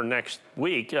you for next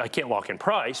week. I can't lock in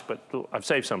price, but I've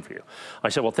saved some for you. I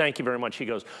said, well, thank you very much. He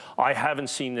goes, I haven't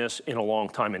seen this in a long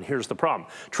time, and here's the problem.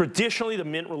 Traditionally, the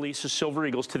Mint releases Silver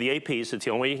Eagles to the APs. It's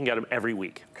the only way you can get them every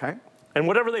week. Okay. And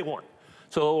whatever they want.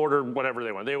 So they'll order whatever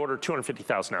they want. They order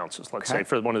 250,000 ounces, let's say,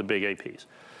 for one of the big APs.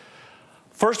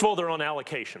 First of all, they're on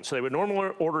allocation. So they would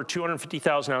normally order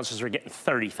 250,000 ounces. They're getting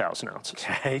 30,000 ounces.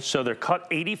 Okay. So they're cut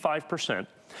 85%,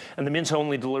 and the Mint's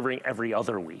only delivering every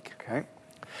other week. Okay.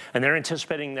 And they're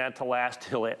anticipating that to last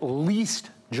till at least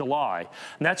July.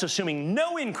 And that's assuming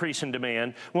no increase in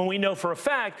demand, when we know for a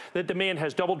fact that demand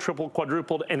has doubled, tripled,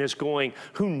 quadrupled, and is going,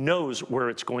 who knows where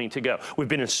it's going to go. We've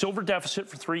been in silver deficit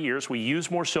for 3 years. We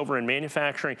use more silver in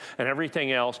manufacturing and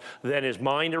everything else than is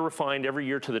mined or refined every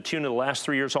year, to the tune of the last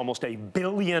 3 years, almost a 1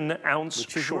 billion ounce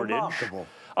shortage. Remarkable.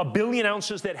 1 billion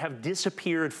ounces that have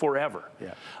disappeared forever.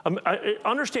 Yeah.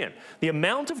 Understand, the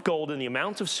amount of gold and the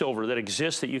amount of silver that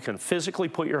exists that you can physically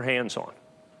put your hands on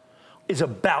is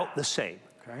about the same.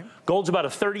 Okay. Gold's about a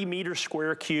 30 meter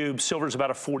square cube, silver's about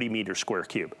a 40 meter square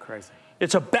cube. Crazy.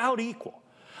 It's about equal.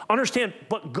 Understand,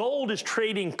 but gold is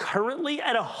trading currently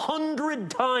at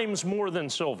 100 times more than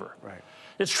silver. Right.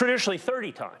 It's traditionally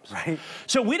 30 times. Right.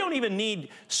 So we don't even need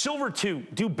silver to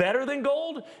do better than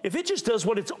gold. If it just does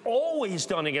what it's always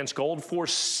done against gold for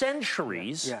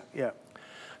centuries,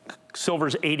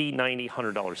 silver's $80, $90,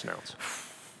 $100 an ounce.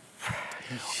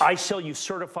 I sell you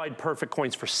certified perfect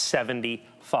coins for $70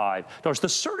 The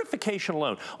certification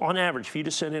alone, on average, for you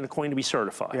to send in a coin to be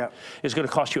certified, is going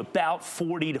to cost you about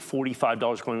 $40 to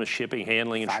 $45 going with shipping,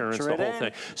 handling, insurance, the whole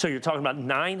thing. So you're talking about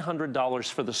 $900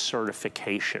 for the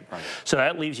certification. Right. So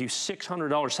that leaves you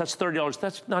 $600. That's $30.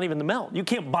 That's not even the melt. You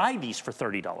can't buy these for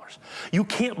 $30. You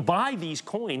can't buy these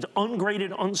coins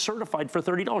ungraded, uncertified for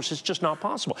 $30. It's just not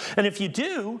possible. And if you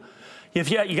do, you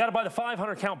got to buy the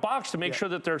 500 count box to make sure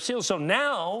that they're sealed. So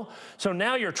now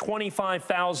you're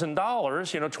 $25,000,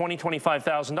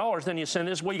 $25,000. Then you send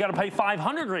this. Well, you got to pay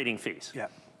 500 grading fees. Yeah.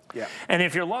 Yeah. And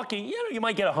if you're lucky, you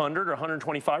might get 100 or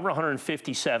 125 or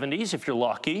 150 70s if you're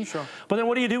lucky. Sure. But then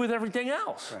what do you do with everything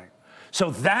else? Right. So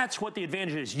that's what the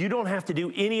advantage is. You don't have to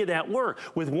do any of that work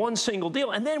with one single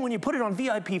deal. And then when you put it on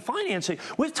VIP financing,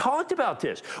 we've talked about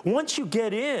this. Once you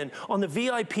get in on the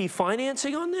VIP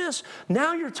financing on this,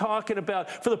 now you're talking about,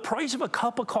 for the price of a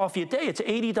cup of coffee a day, it's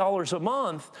 $80 a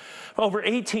month. Over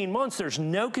 18 months, there's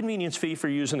no convenience fee for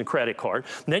using the credit card.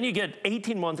 And then you get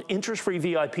 18-month interest-free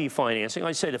VIP financing.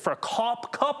 I say that for a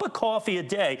cup of coffee a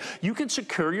day, you can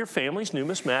secure your family's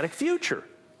numismatic future.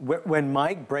 When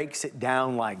Mike breaks it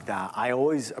down like that, I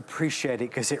always appreciate it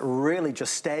because it really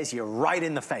just stares you right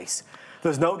in the face.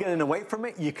 There's no getting away from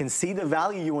it. You can see the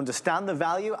value, you understand the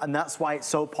value, and that's why it's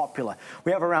so popular.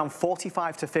 We have around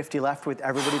 45 to 50 left with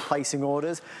everybody placing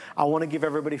orders. I want to give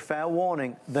everybody fair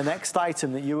warning. The next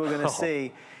item that you are going to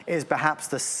see is perhaps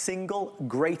the single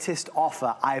greatest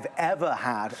offer I've ever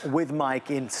had with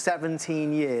Mike in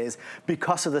 17 years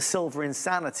because of the Silver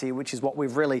Insanity, which is what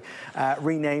we've really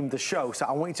renamed the show. So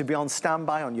I want you to be on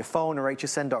standby on your phone or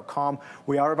hsn.com.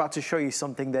 We are about to show you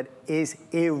something that is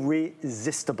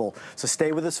irresistible. So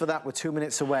stay with us for that. We're 2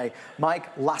 minutes away.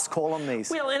 Mike, last call on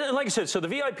these. Well, and like I said, so the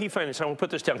VIP finance, I want to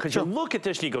put this down because you look at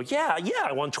this and you go, yeah,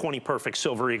 I want 20 perfect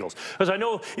Silver Eagles. Because I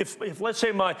know if let's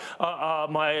say my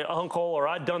uncle or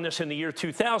I'd done this in the year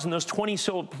 2000, those 20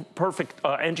 perfect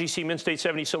NGC Mint State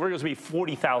 70 Silver Eagles would be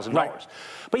 $40,000. Right.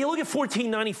 But you look at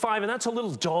 $14.95 and that's a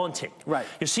little daunting. Right.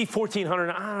 You see $1,400, I don't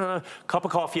know, cup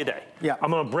of coffee a day. Yeah. I'm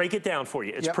going to break it down for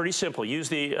you. It's pretty simple. Use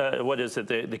the, what is it,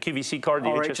 the QVC card, the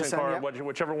HSN card,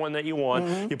 whichever one that you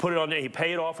want. You put it on there, you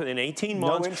pay it off within 18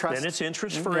 months. No interest. Then it's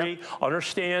interest-free.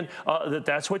 Understand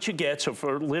that's what you get. So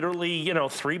for literally,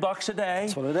 $3 a day.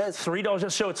 That's what it is.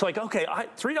 $3. So it's like, okay,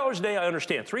 $3 a day I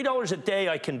understand. $3 a day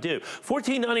I can do.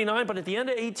 $14.99, but at the end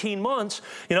of 18 months,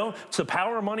 it's the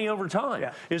power of money over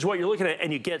time is what you're looking at.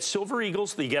 And you get Silver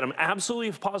Eagles. You get them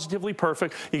absolutely positively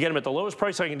perfect. You get them at the lowest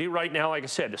price I can do right now. Like I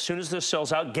said, as soon as this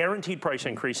sells out, guaranteed price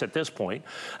increase at this point.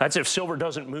 That's if silver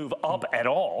doesn't move up at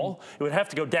all. It would have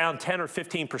to go down 10 or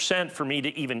 15% for me to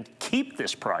even keep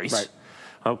this price. Right.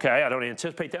 Okay, I don't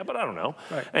anticipate that, but I don't know.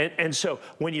 Right. And so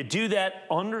when you do that,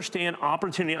 understand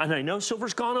opportunity. And I know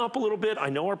silver's gone up a little bit. I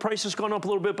know our price has gone up a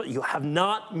little bit, but you have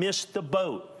not missed the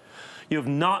boat. You have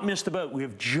not missed the boat. We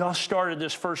have just started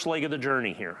this first leg of the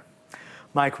journey here.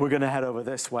 Mike, we're going to head over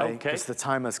this way because the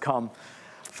time has come.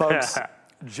 Folks,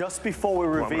 just before we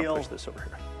reveal this over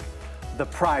here. The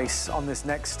price on this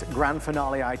next grand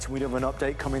finale item, we do have an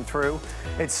update coming through.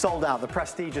 It's sold out. The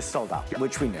Prestige is sold out,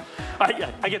 which we knew.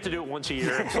 I get to do it once a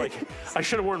year. It's like I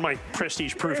should have worn my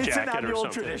Prestige proof jacket or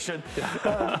something. It's an annual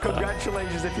tradition.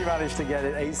 Congratulations if you managed to get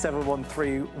it.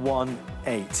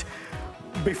 871-318.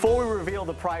 Before we reveal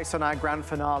the price on our grand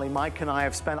finale, Mike and I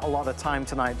have spent a lot of time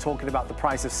tonight talking about the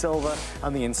price of silver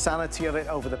and the insanity of it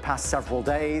over the past several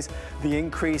days. The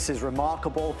increase is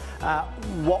remarkable.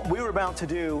 What we're about to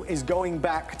do is going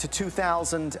back to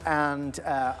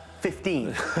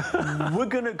 2015. We're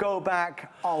going to go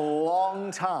back a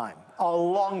long time,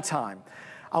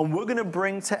 and we're going to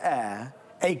bring to air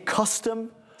a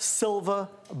custom silver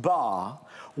bar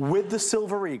with the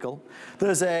Silver Eagle.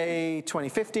 There's a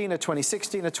 2015, a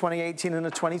 2016, a 2018, and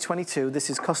a 2022. This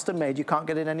is custom made. You can't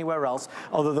get it anywhere else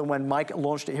other than when Mike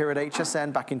launched it here at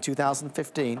HSN back in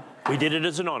 2015. We did it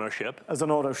as an auto ship. As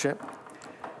an auto ship.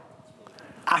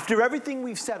 After everything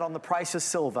we've said on the price of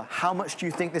silver, how much do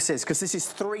you think this is? Because this is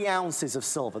 3 ounces of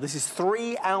silver. This is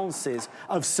 3 ounces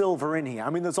of silver in here. I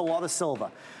mean, there's a lot of silver.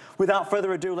 Without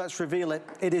further ado, let's reveal it.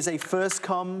 It is a first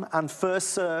come and first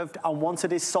served, and once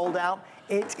it is sold out,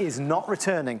 it is not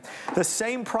returning. The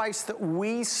same price that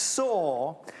we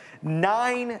saw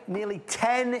 9, nearly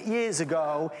 10 years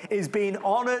ago is being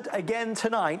honored again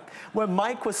tonight. When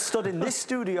Mike was stood in this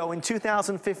studio in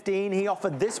 2015, he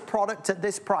offered this product at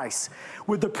this price.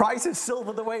 With the price of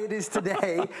silver the way it is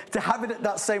today, to have it at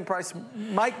that same price,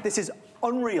 Mike, this is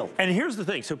unreal. And here's the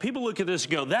thing. So people look at this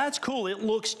and go, that's cool. It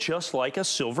looks just like a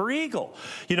Silver Eagle.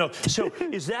 So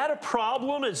is that a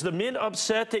problem? Is the Mint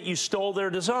upset that you stole their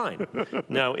design?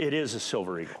 No, it is a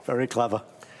Silver Eagle. Very clever.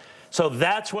 So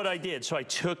that's what I did. So I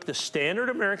took the standard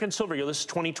American Silver Eagle. This is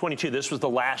 2022. This was the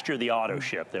last year, the auto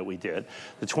ship that we did,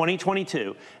 the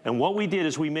 2022. And what we did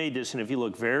is we made this, and if you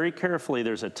look very carefully,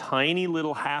 there's a tiny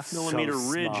little half-millimeter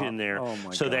ridge in there,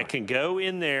 so that can go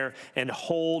in there and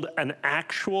hold an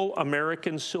actual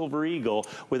American Silver Eagle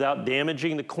without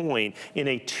damaging the coin in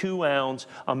a 2-ounce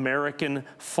American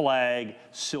flag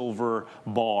silver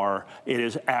bar. It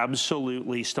is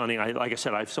absolutely stunning. Like I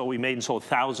said, we made and sold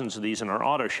thousands of these in our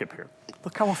auto ship here.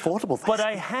 Look how affordable this is. But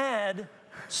I had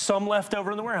some left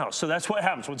over in the warehouse. So that's what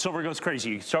happens when silver goes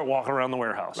crazy. You start walking around the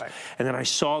warehouse. Right. And then I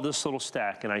saw this little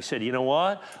stack and I said, you know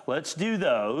what? Let's do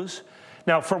those.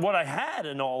 Now, for what I had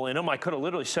and all in them, I could have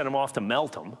literally sent them off to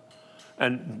melt them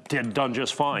and done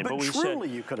just fine. But truly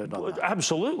you could have done that.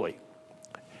 Absolutely.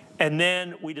 And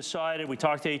then we decided, we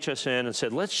talked to HSN and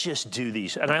said, let's just do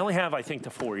these. And I only have, I think, the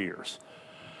 4 years.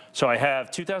 So I have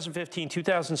 2015,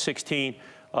 2016,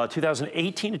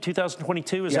 2018 to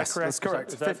 2022, is that correct? Yes, that's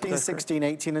correct. 15, 16,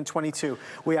 18, and 22.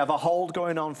 We have a hold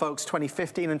going on, folks.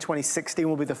 2015 and 2016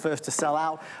 will be the first to sell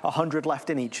out. 100 left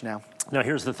in each now. Now,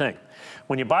 here's the thing.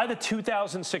 When you buy the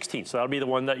 2016, so that'll be the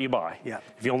one that you buy. Yeah.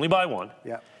 If you only buy one,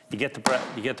 you get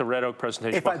the red oak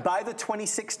presentation. If I buy the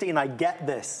 2016, I get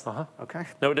this. Okay.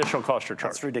 No additional cost or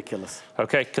charge. That's ridiculous.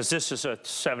 Okay, because this is a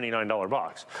 $79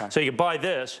 box. Okay. So you buy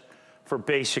this for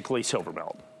basically silver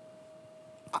melt.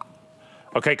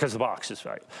 Okay, because the box is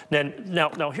right.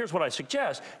 Now, here's what I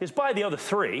suggest, is buy the other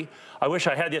 3. I wish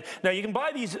I had the, now you can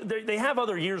buy these, they have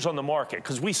other years on the market,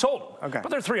 because we sold them. Okay. But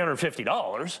they're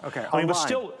 $350. Okay, I mean, but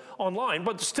still online,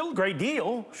 but still a great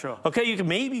deal. Sure. Okay, you can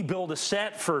maybe build a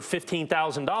set for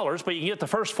 $15,000, but you can get the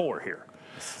first 4 here.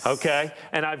 Okay,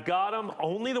 and I've got them,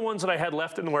 only the ones that I had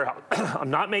left in the warehouse. I'm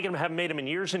not making them, haven't made them in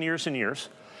years and years and years.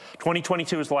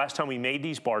 2022 is the last time we made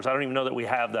these bars. I don't even know that we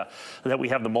have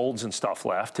the molds and stuff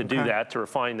left to do that, to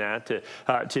refine that,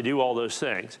 to do all those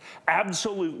things.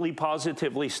 Absolutely,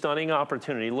 positively stunning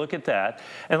opportunity. Look at that.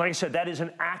 And like I said, that is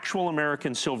an actual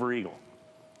American Silver Eagle.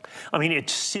 I mean, it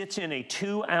sits in a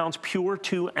 2-ounce, pure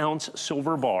 2-ounce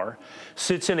silver bar.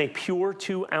 Sits in a pure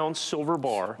 2-ounce silver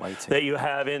bar that you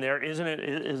have in there. Isn't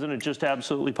it just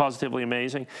absolutely positively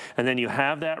amazing? And then you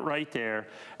have that right there.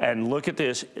 And look at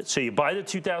this. So you buy the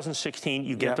 2016,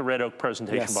 you get the red oak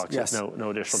presentation box. Yes. No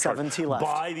additional charge. 70 left.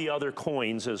 Buy the other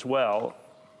coins as well.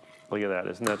 Look at that,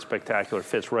 isn't that spectacular?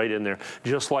 Fits right in there,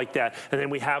 just like that. And then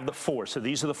we have the 4. So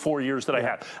these are the 4 years that I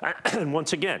have. And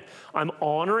once again, I'm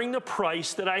honoring the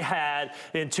price that I had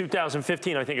in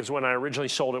 2015. I think is when I originally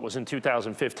sold it, was in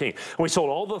 2015. And we sold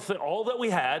all that we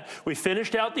had. We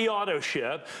finished out the auto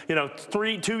ship, you know,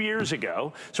 2 years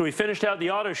ago. So we finished out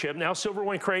the auto ship. Now silver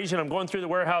went crazy, and I'm going through the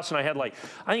warehouse, and I had I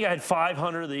think I had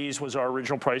 500 of these was our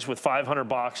original price with 500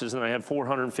 boxes, and I had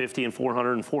 450 and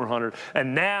 400 and 400.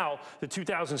 And now the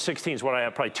 2016 is what I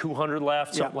have, probably 200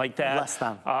 left, something like that. Less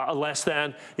than. Less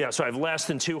than. Yeah, so I have less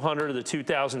than 200 of the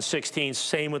 2016s.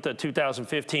 Same with the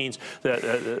 2015s,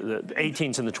 the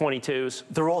 18s and the 22s.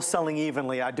 They're all selling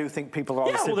evenly. I do think people are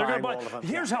obviously buying all of them.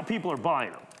 Here's how people are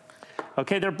buying them.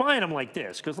 Okay, they're buying them like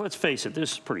this, because let's face it,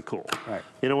 this is pretty cool. Right.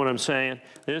 You know what I'm saying?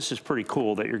 This is pretty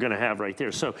cool that you're going to have right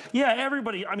there. So, yeah,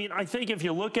 everybody, I mean, I think if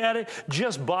you look at it,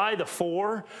 just buy the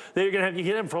 4 that you're going to have. You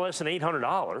get them for less than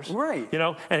 $800. Right. You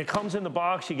know, and it comes in the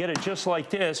box. You get it just like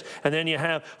this, and then you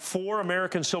have 4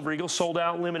 American Silver Eagles, sold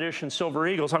out limited edition Silver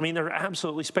Eagles. I mean, they're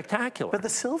absolutely spectacular. But the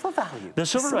silver value. The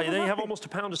silver value. Then you have almost a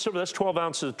pound of silver. That's 12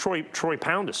 ounces of Troy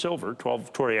pound of silver,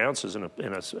 12 ounces in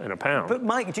a pound. But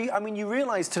Mike, I mean, you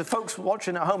realize, to folks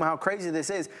watching at home, how crazy this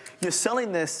is. You're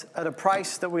selling this at a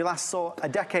price that we last saw a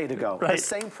decade ago. Right. The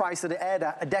same price that it aired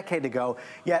at a decade ago,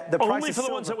 yet the price only for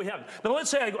the ones that we have. Now let's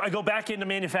say I go back into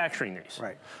manufacturing these.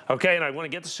 Right. Okay, and I want to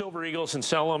get the Silver Eagles and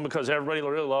sell them because everybody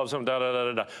really loves them,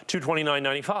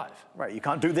 $229.95. Right, you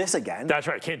can't do this again. That's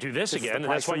right, can't do this again, and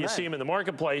that's why you see them in the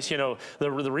marketplace. You know, the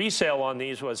resale on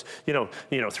these was, you know,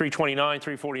 $329,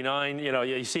 $349, you know,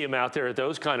 you see them out there at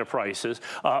those kind of prices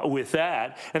with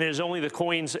that, and there's only the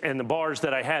coins and the bars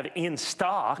that I have in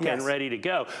stock and ready to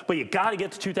go. But you got to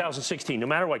get to 2016, no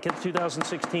matter what. Get to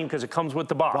 2016 because it comes with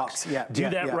the box. Do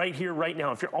that right here, right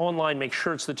now. If you're online, make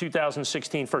sure it's the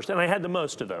 2016 first. And I had the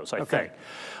most of those, I think.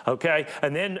 Okay,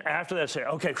 and then after that, say,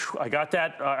 okay, I got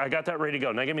that ready to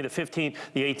go. Now give me the 15,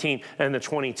 the 18, and the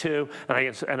 22,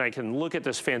 and I can look at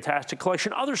this fantastic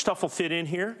collection. Other stuff will fit in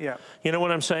here. Yeah. You know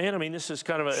what I'm saying? I mean, this is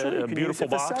kind of a beautiful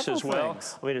box as well.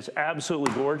 I mean, it's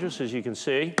absolutely gorgeous, as you can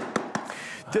see.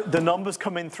 The numbers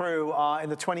coming through in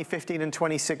the 2015 and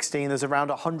 2016, there's around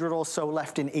 100 or so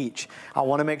left in each. I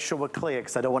want to make sure we're clear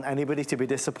because I don't want anybody to be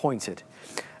disappointed.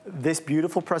 This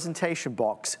beautiful presentation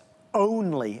box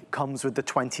only comes with the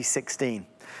 2016.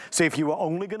 So if you were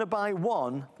only going to buy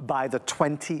one, buy the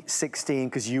 2016,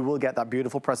 because you will get that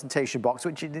beautiful presentation box,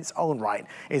 which in its own right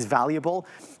is valuable.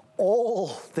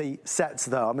 All the sets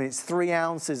though, I mean, it's 3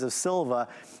 ounces of silver,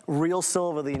 real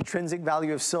silver, the intrinsic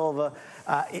value of silver.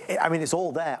 I mean, it's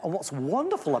all there. And what's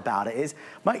wonderful about it is,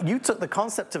 Mike, you took the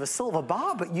concept of a silver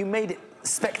bar, but you made it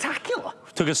spectacular.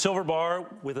 Took a silver bar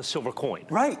with a silver coin.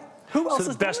 Right. Who else has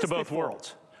done the best of this both before?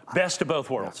 worlds. Best of both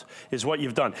worlds is what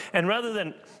you've done. And rather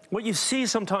than, what you see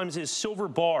sometimes is silver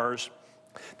bars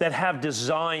that have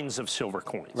designs of silver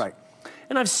coins. Right.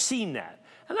 And I've seen that.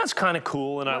 And that's kind of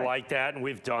cool, and I like that, and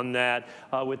we've done that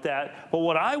with that. But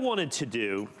what I wanted to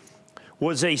do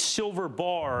was a silver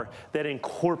bar that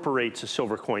incorporates a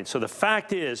silver coin. So the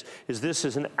fact is this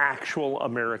is an actual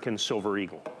American silver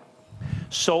eagle.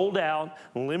 Sold out,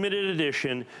 limited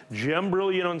edition, gem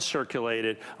brilliant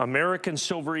uncirculated, American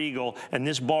silver eagle, and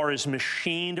this bar is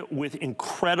machined with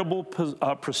incredible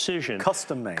precision.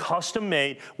 Custom made. Custom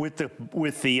made with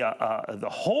the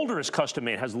holder is custom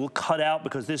made. It has a little cutout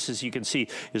because this, as you can see,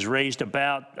 is raised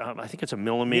about I think it's a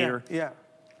millimeter. Yeah.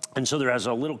 And so there has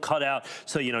a little cutout,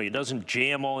 so you know it doesn't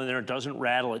jam all in there, it doesn't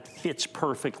rattle, it fits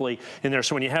perfectly in there.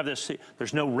 So when you have this,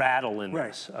 there's no rattle in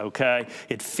this, okay?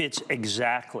 It fits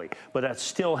exactly, but that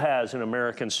still has an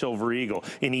American silver eagle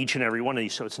in each and every one of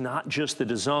these. So it's not just the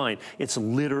design, it's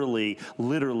literally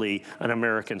an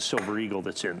American silver eagle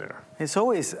that's in there. It's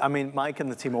always, I mean, Mike and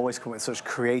the team always come with such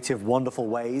creative, wonderful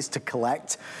ways to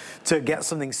collect, to get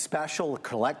something special,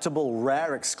 collectible,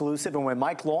 rare, exclusive. And when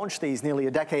Mike launched these nearly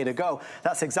a decade ago,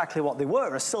 that's exactly what they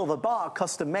were, a silver bar,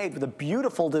 custom made with a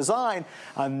beautiful design,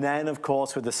 and then of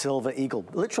course with the silver eagle,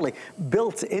 literally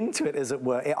built into it, as it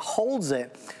were. It holds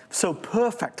it so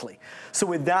perfectly. So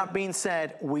with that being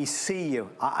said, we see you.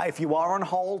 If you are on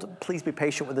hold, please be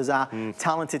patient with us. Our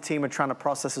talented team are trying to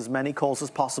process as many calls as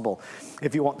possible.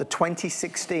 If you want the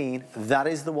 2016, that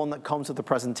is the one that comes with the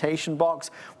presentation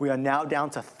box. We are now down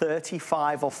to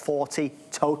 35 or 40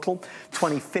 total.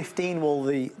 2015 will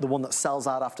be the one that sells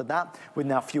out after that, with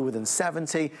now fewer than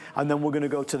 70. And then we're going to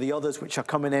go to the others, which are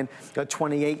coming in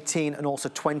 2018 and also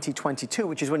 2022,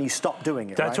 which is when you stop doing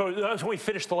it, That's when we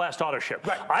finished the last auto ship.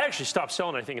 Right. I actually stopped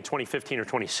selling, I think, in 2015 or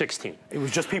 2016. It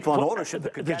was just people on auto ship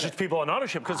that could get it. Just people on auto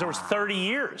ship, because there was 30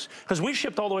 years. Because we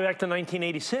shipped all the way back to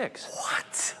 1986.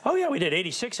 What? Oh, yeah, we did.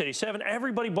 86, 87.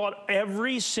 Everybody bought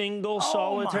every single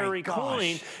solitary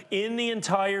coin in the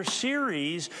entire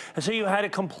series. And so you had a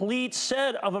complete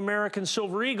set of American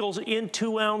silver eagles in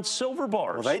 2-ounce silver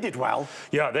bars. Well, they did well.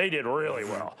 Yeah, they did really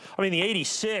well. I mean, the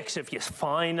 86, if you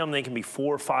find them, they can be $400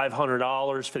 or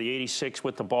 $500 for the 86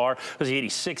 with the bar, because the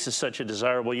 86 is such a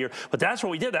desirable year. But that's what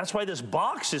we did. That's why this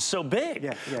box is so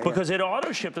big, because it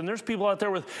auto shipped. And there's people out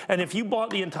there with, and if you bought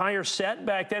the entire set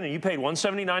back then and you paid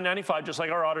 $179.95, just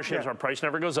like our auto ships, our price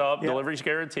never goes up, delivery's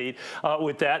guaranteed.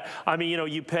 With that, I mean, you know,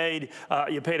 you paid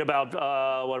about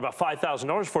what, about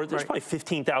 $5,000 for it. There's probably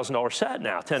 $15,000 set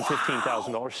now,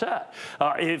 $15,000 set,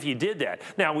 if you did that.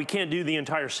 Now we can't do the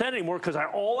entire set anymore, because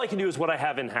all I can do is what I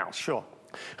have in house. Sure.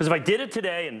 Because if I did it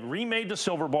today and remade the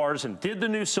silver bars and did the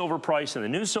new silver price and the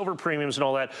new silver premiums and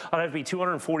all that, I'd have to be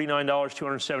 $249,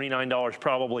 $279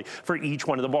 probably for each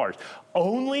one of the bars.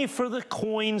 Only for the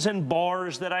coins and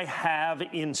bars that I have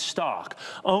in stock.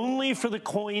 Only for the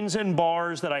coins and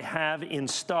bars that I have in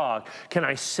stock can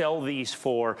I sell these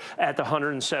for at the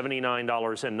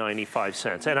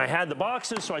 $179.95. And I had the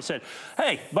boxes, so I said,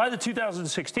 hey, buy the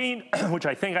 2016, which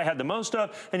I think I had the most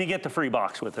of, and you get the free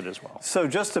box with it as well. So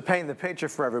just to paint the picture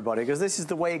for everybody, because this is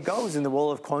the way it goes in the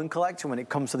world of coin collecting when it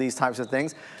comes to these types of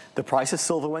things. The price of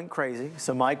silver went crazy,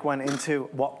 so Mike went into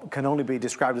what can only be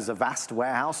described as a vast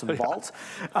warehouse and vault,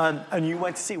 and you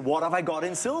went to see, what have I got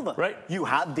in silver? Right. You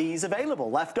had these available,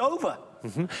 left over.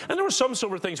 And there were some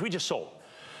silver things we just sold.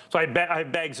 So I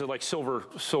have bags of like silver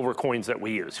coins that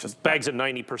we use. Just bags of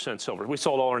 90% silver. We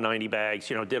sold all our 90 bags,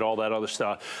 you know, did all that other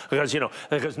stuff. Because, you know,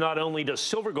 because not only does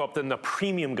silver go up, then the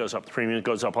premium goes up. The premium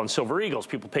goes up on silver eagles.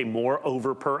 People pay more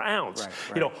over per ounce.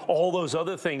 You know, all those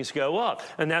other things go up.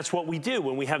 And that's what we do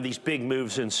when we have these big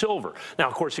moves in silver. Now,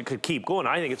 of course, it could keep going.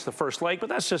 I think it's the first leg, but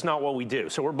that's just not what we do.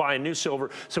 So we're buying new silver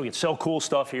so we can sell cool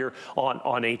stuff here on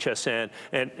HSN.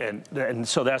 And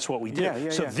so that's what we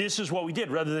did. So this is what we did.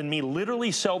 Rather than me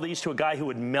literally sell these to a guy who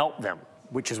would melt them.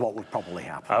 Which is what would probably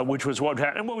happen. Which was what would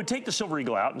happen. And we would take the silver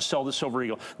eagle out and sell the silver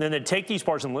eagle. Then they'd take these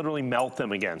bars and literally melt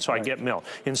them again. So I get melt.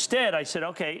 Instead, I said,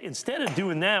 okay, instead of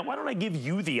doing that, why don't I give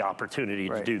you the opportunity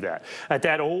to do that? At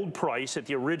that old price, at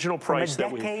the original price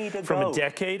from a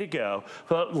decade ago.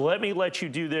 But let me let you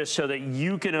do this so that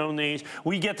you can own these.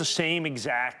 We get the same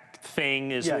exact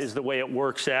thing is the way it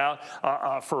works out.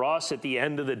 For us, at the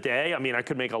end of the day, I mean, I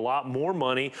could make a lot more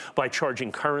money by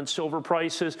charging current silver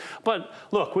prices. But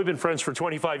look, we've been friends for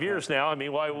 25 years now. I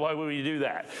mean, why would we do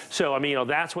that? So, I mean,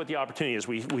 that's what the opportunity is.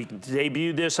 We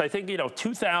debuted this, I think,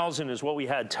 2,000 is what we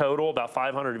had total, about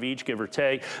 500 of each, give or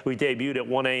take. We debuted at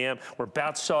 1 a.m. We're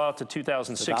about to sell out to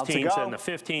 2016s and the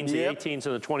 15s, the 18s,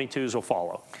 and the 22s will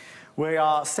follow. We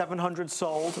are 700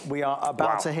 sold. We are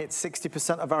about to hit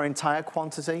 60% of our entire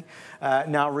quantity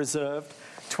now reserved.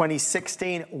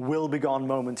 2016 will be gone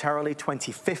momentarily.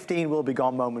 2015 will be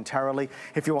gone momentarily.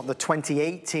 If you want the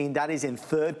 2018, that is in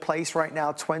third place right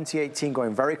now. 2018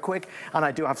 going very quick. And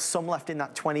I do have some left in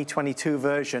that 2022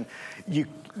 version.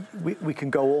 We can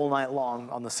go all night long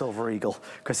on the Silver Eagle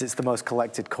because it's the most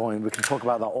collected coin. We can talk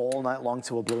about that all night long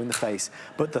till we're blue in the face.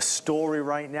 But the story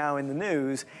right now in the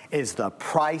news is the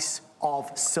price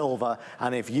of silver.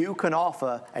 And if you can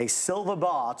offer a silver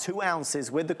bar, 2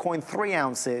 ounces, with the coin 3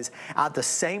 ounces, at the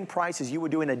same price as you were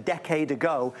doing a decade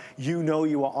ago, you know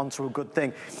you are onto a good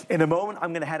thing. In a moment,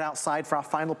 I'm going to head outside for our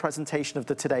final presentation of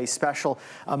the today's special.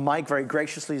 Mike very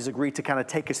graciously has agreed to kind of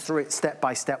take us through it step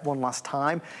by step one last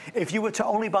time. If you were to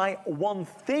only buy one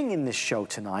thing in this show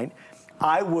tonight,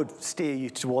 I would steer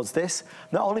you towards this,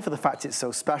 not only for the fact it's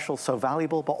so special, so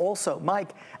valuable, but also, Mike,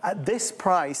 at this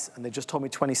price, and they just told me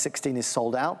 2016 is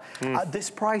sold out, at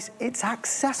this price, it's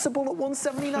accessible at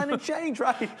 $179 and change,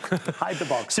 right? Hide the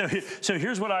box. So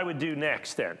here's what I would do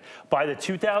next then. By the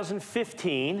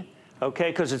 2015,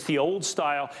 okay, because it's the old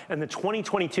style, and the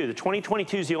 2022. The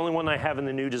 2022 is the only one I have in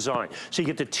the new design. So you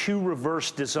get the 2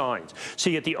 reverse designs. So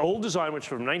you get the old design, which is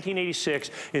from 1986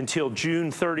 until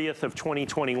June 30th of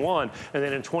 2021, and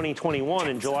then in 2021,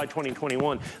 in July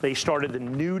 2021, they started the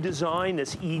new design,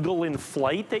 this eagle in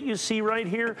flight that you see right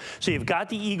here. So you've got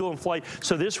the eagle in flight.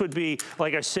 So this would be,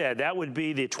 like I said, that would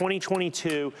be the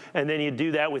 2022, and then you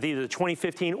do that with either the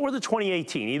 2015 or the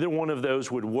 2018. Either one of those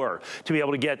would work to be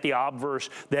able to get the obverse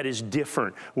that is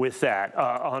different with that.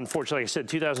 Unfortunately, like I said,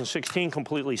 2016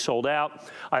 completely sold out.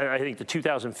 I think the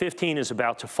 2015 is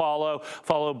about to follow,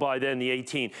 followed by then the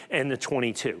 18 and the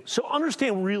 22. So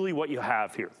understand really what you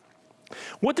have here.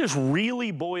 What this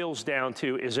really boils down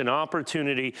to is an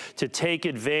opportunity to take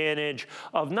advantage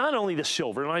of not only the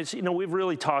silver, and we've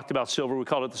really talked about silver. We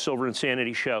called it the Silver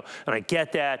Insanity Show, and I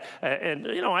get that, and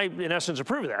I, in essence,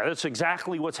 approve of that. That's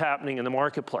exactly what's happening in the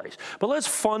marketplace. But let's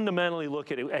fundamentally look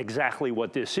at exactly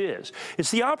what this is.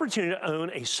 It's the opportunity to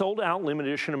own a sold-out limited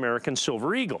edition American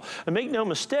Silver Eagle. And make no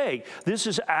mistake, this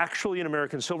is actually an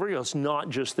American Silver Eagle. It's not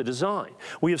just the design.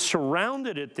 We have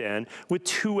surrounded it then with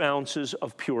 2 ounces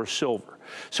of pure silver.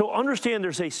 So understand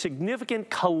there's a significant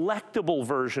collectible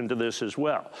version to this as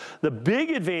well. The big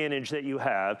advantage that you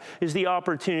have is the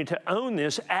opportunity to own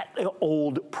this at the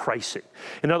old pricing.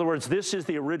 In other words, this is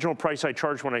the original price I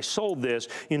charged when I sold this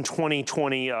in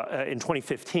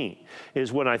 2015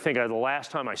 is when I think the last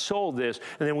time I sold this,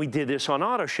 and then we did this on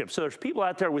auto ship. So there's people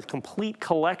out there with complete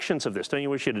collections of this. Don't you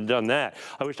wish you'd have done that?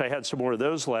 I wish I had some more of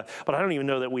those left, but I don't even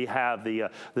know that we have the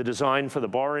design for the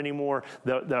bar anymore.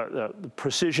 The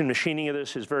precision machining of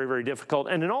this is very, very difficult.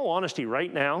 And in all honesty,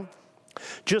 right now,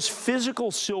 just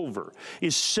physical silver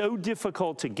is so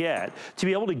difficult to get, to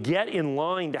be able to get in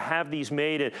line to have these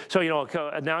made. So,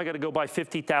 now I got to go buy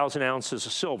 50,000 ounces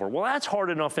of silver. Well, that's hard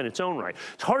enough in its own right.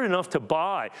 It's hard enough to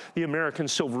buy the American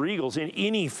Silver Eagles in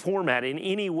any format, in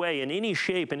any way, in any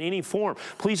shape, in any form.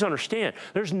 Please understand,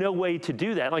 there's no way to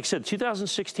do that. Like I said,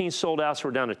 2016 sold out, so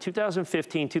we're down to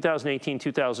 2015, 2018,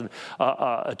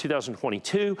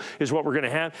 2022 is what we're going to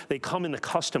have. They come in the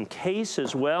custom case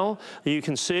as well. You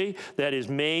can see that is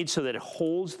made so that it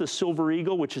holds the Silver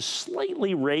Eagle, which is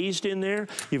slightly raised in there.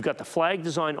 You've got the flag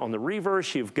design on the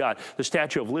reverse. You've got the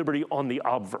Statue of Liberty on the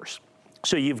obverse.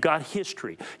 So you've got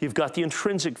history, you've got the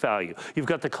intrinsic value, you've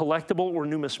got the collectible or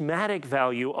numismatic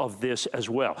value of this as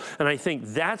well. And I think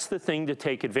that's the thing to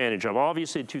take advantage of.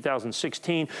 Obviously,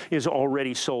 2016 is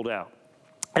already sold out.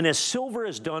 And as silver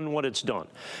has done what it's done,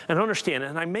 and understand,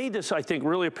 and I made this, I think,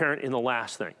 really apparent in the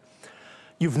last thing,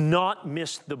 you've not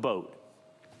missed the boat.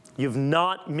 You've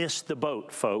not missed the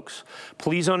boat, folks.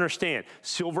 Please understand,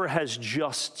 silver has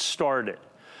just started.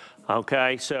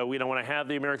 Okay, so when I have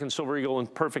the American Silver Eagle in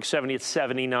perfect 70, it's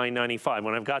 $79.95.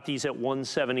 When I've got these at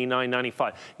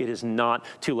 $179.95, it is not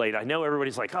too late. I know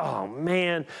everybody's like, oh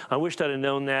man, I wished I'd have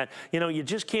known that. You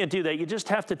just can't do that. You just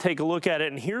have to take a look at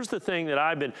it. And here's the thing that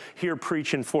I've been here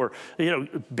preaching for,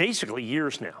 basically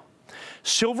years now.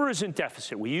 Silver is in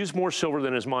deficit. We use more silver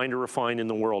than is mined or refined in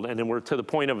the world, and then we're to the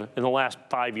point of, in the last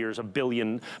 5 years, a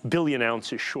billion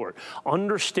ounces short.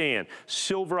 Understand,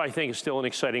 silver, I think, is still an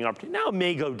exciting opportunity. Now it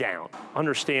may go down.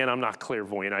 Understand, I'm not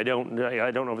clairvoyant. I don't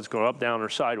know if it's going up, down, or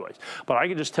sideways. But I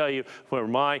can just tell you, for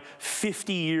my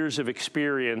 50 years of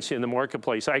experience in the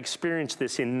marketplace, I experienced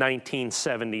this in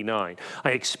 1979. I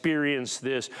experienced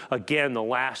this, again, the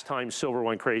last time silver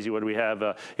went crazy. What do we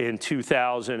have in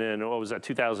 2000 and, what was that,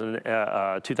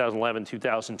 2011,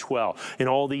 2012, and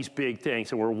all these big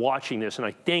things, and we're watching this, and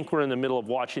I think we're in the middle of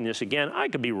watching this again. I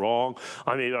could be wrong.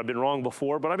 I mean, I've been wrong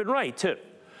before, but I've been right too.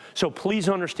 So please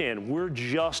understand, we're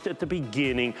just at the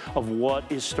beginning of what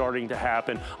is starting to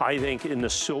happen, I think, in the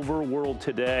silver world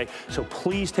today. So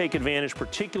please take advantage,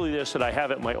 particularly this that I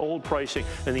have at my old pricing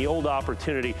and the old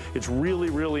opportunity. It's really,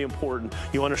 really important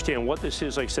you understand what this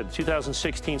is. Like I said,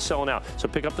 2016 selling out. So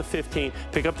pick up the 15,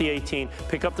 pick up the 18,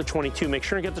 pick up the 22. Make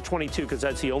sure and get the 22 because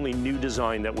that's the only new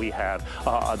design that we have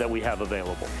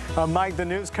available. Mike, the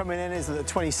news coming in is that the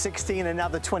 2016 and now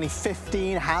the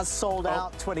 2015 has sold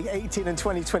out. 2018 and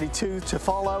 2022 to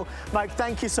follow. Mike,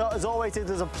 thank you so, as always. It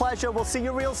is a pleasure. We'll see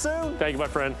you real soon. Thank you, my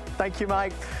friend. Thank you,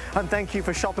 Mike. And thank you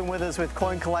for shopping with us with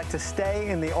Coin Collector.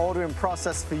 Stay in the ordering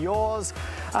process for yours.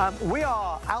 We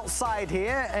are outside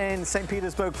here in St.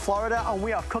 Petersburg, Florida, and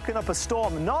we are cooking up a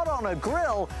storm. Not on a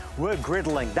grill, we're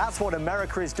griddling. That's what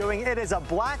America is doing. It is a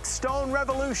black stone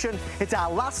revolution. It's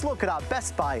our last look at our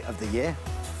best buy of the year.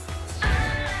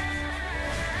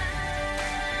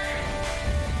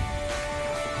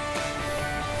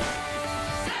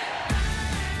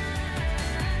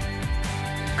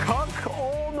 Cook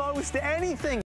almost anything.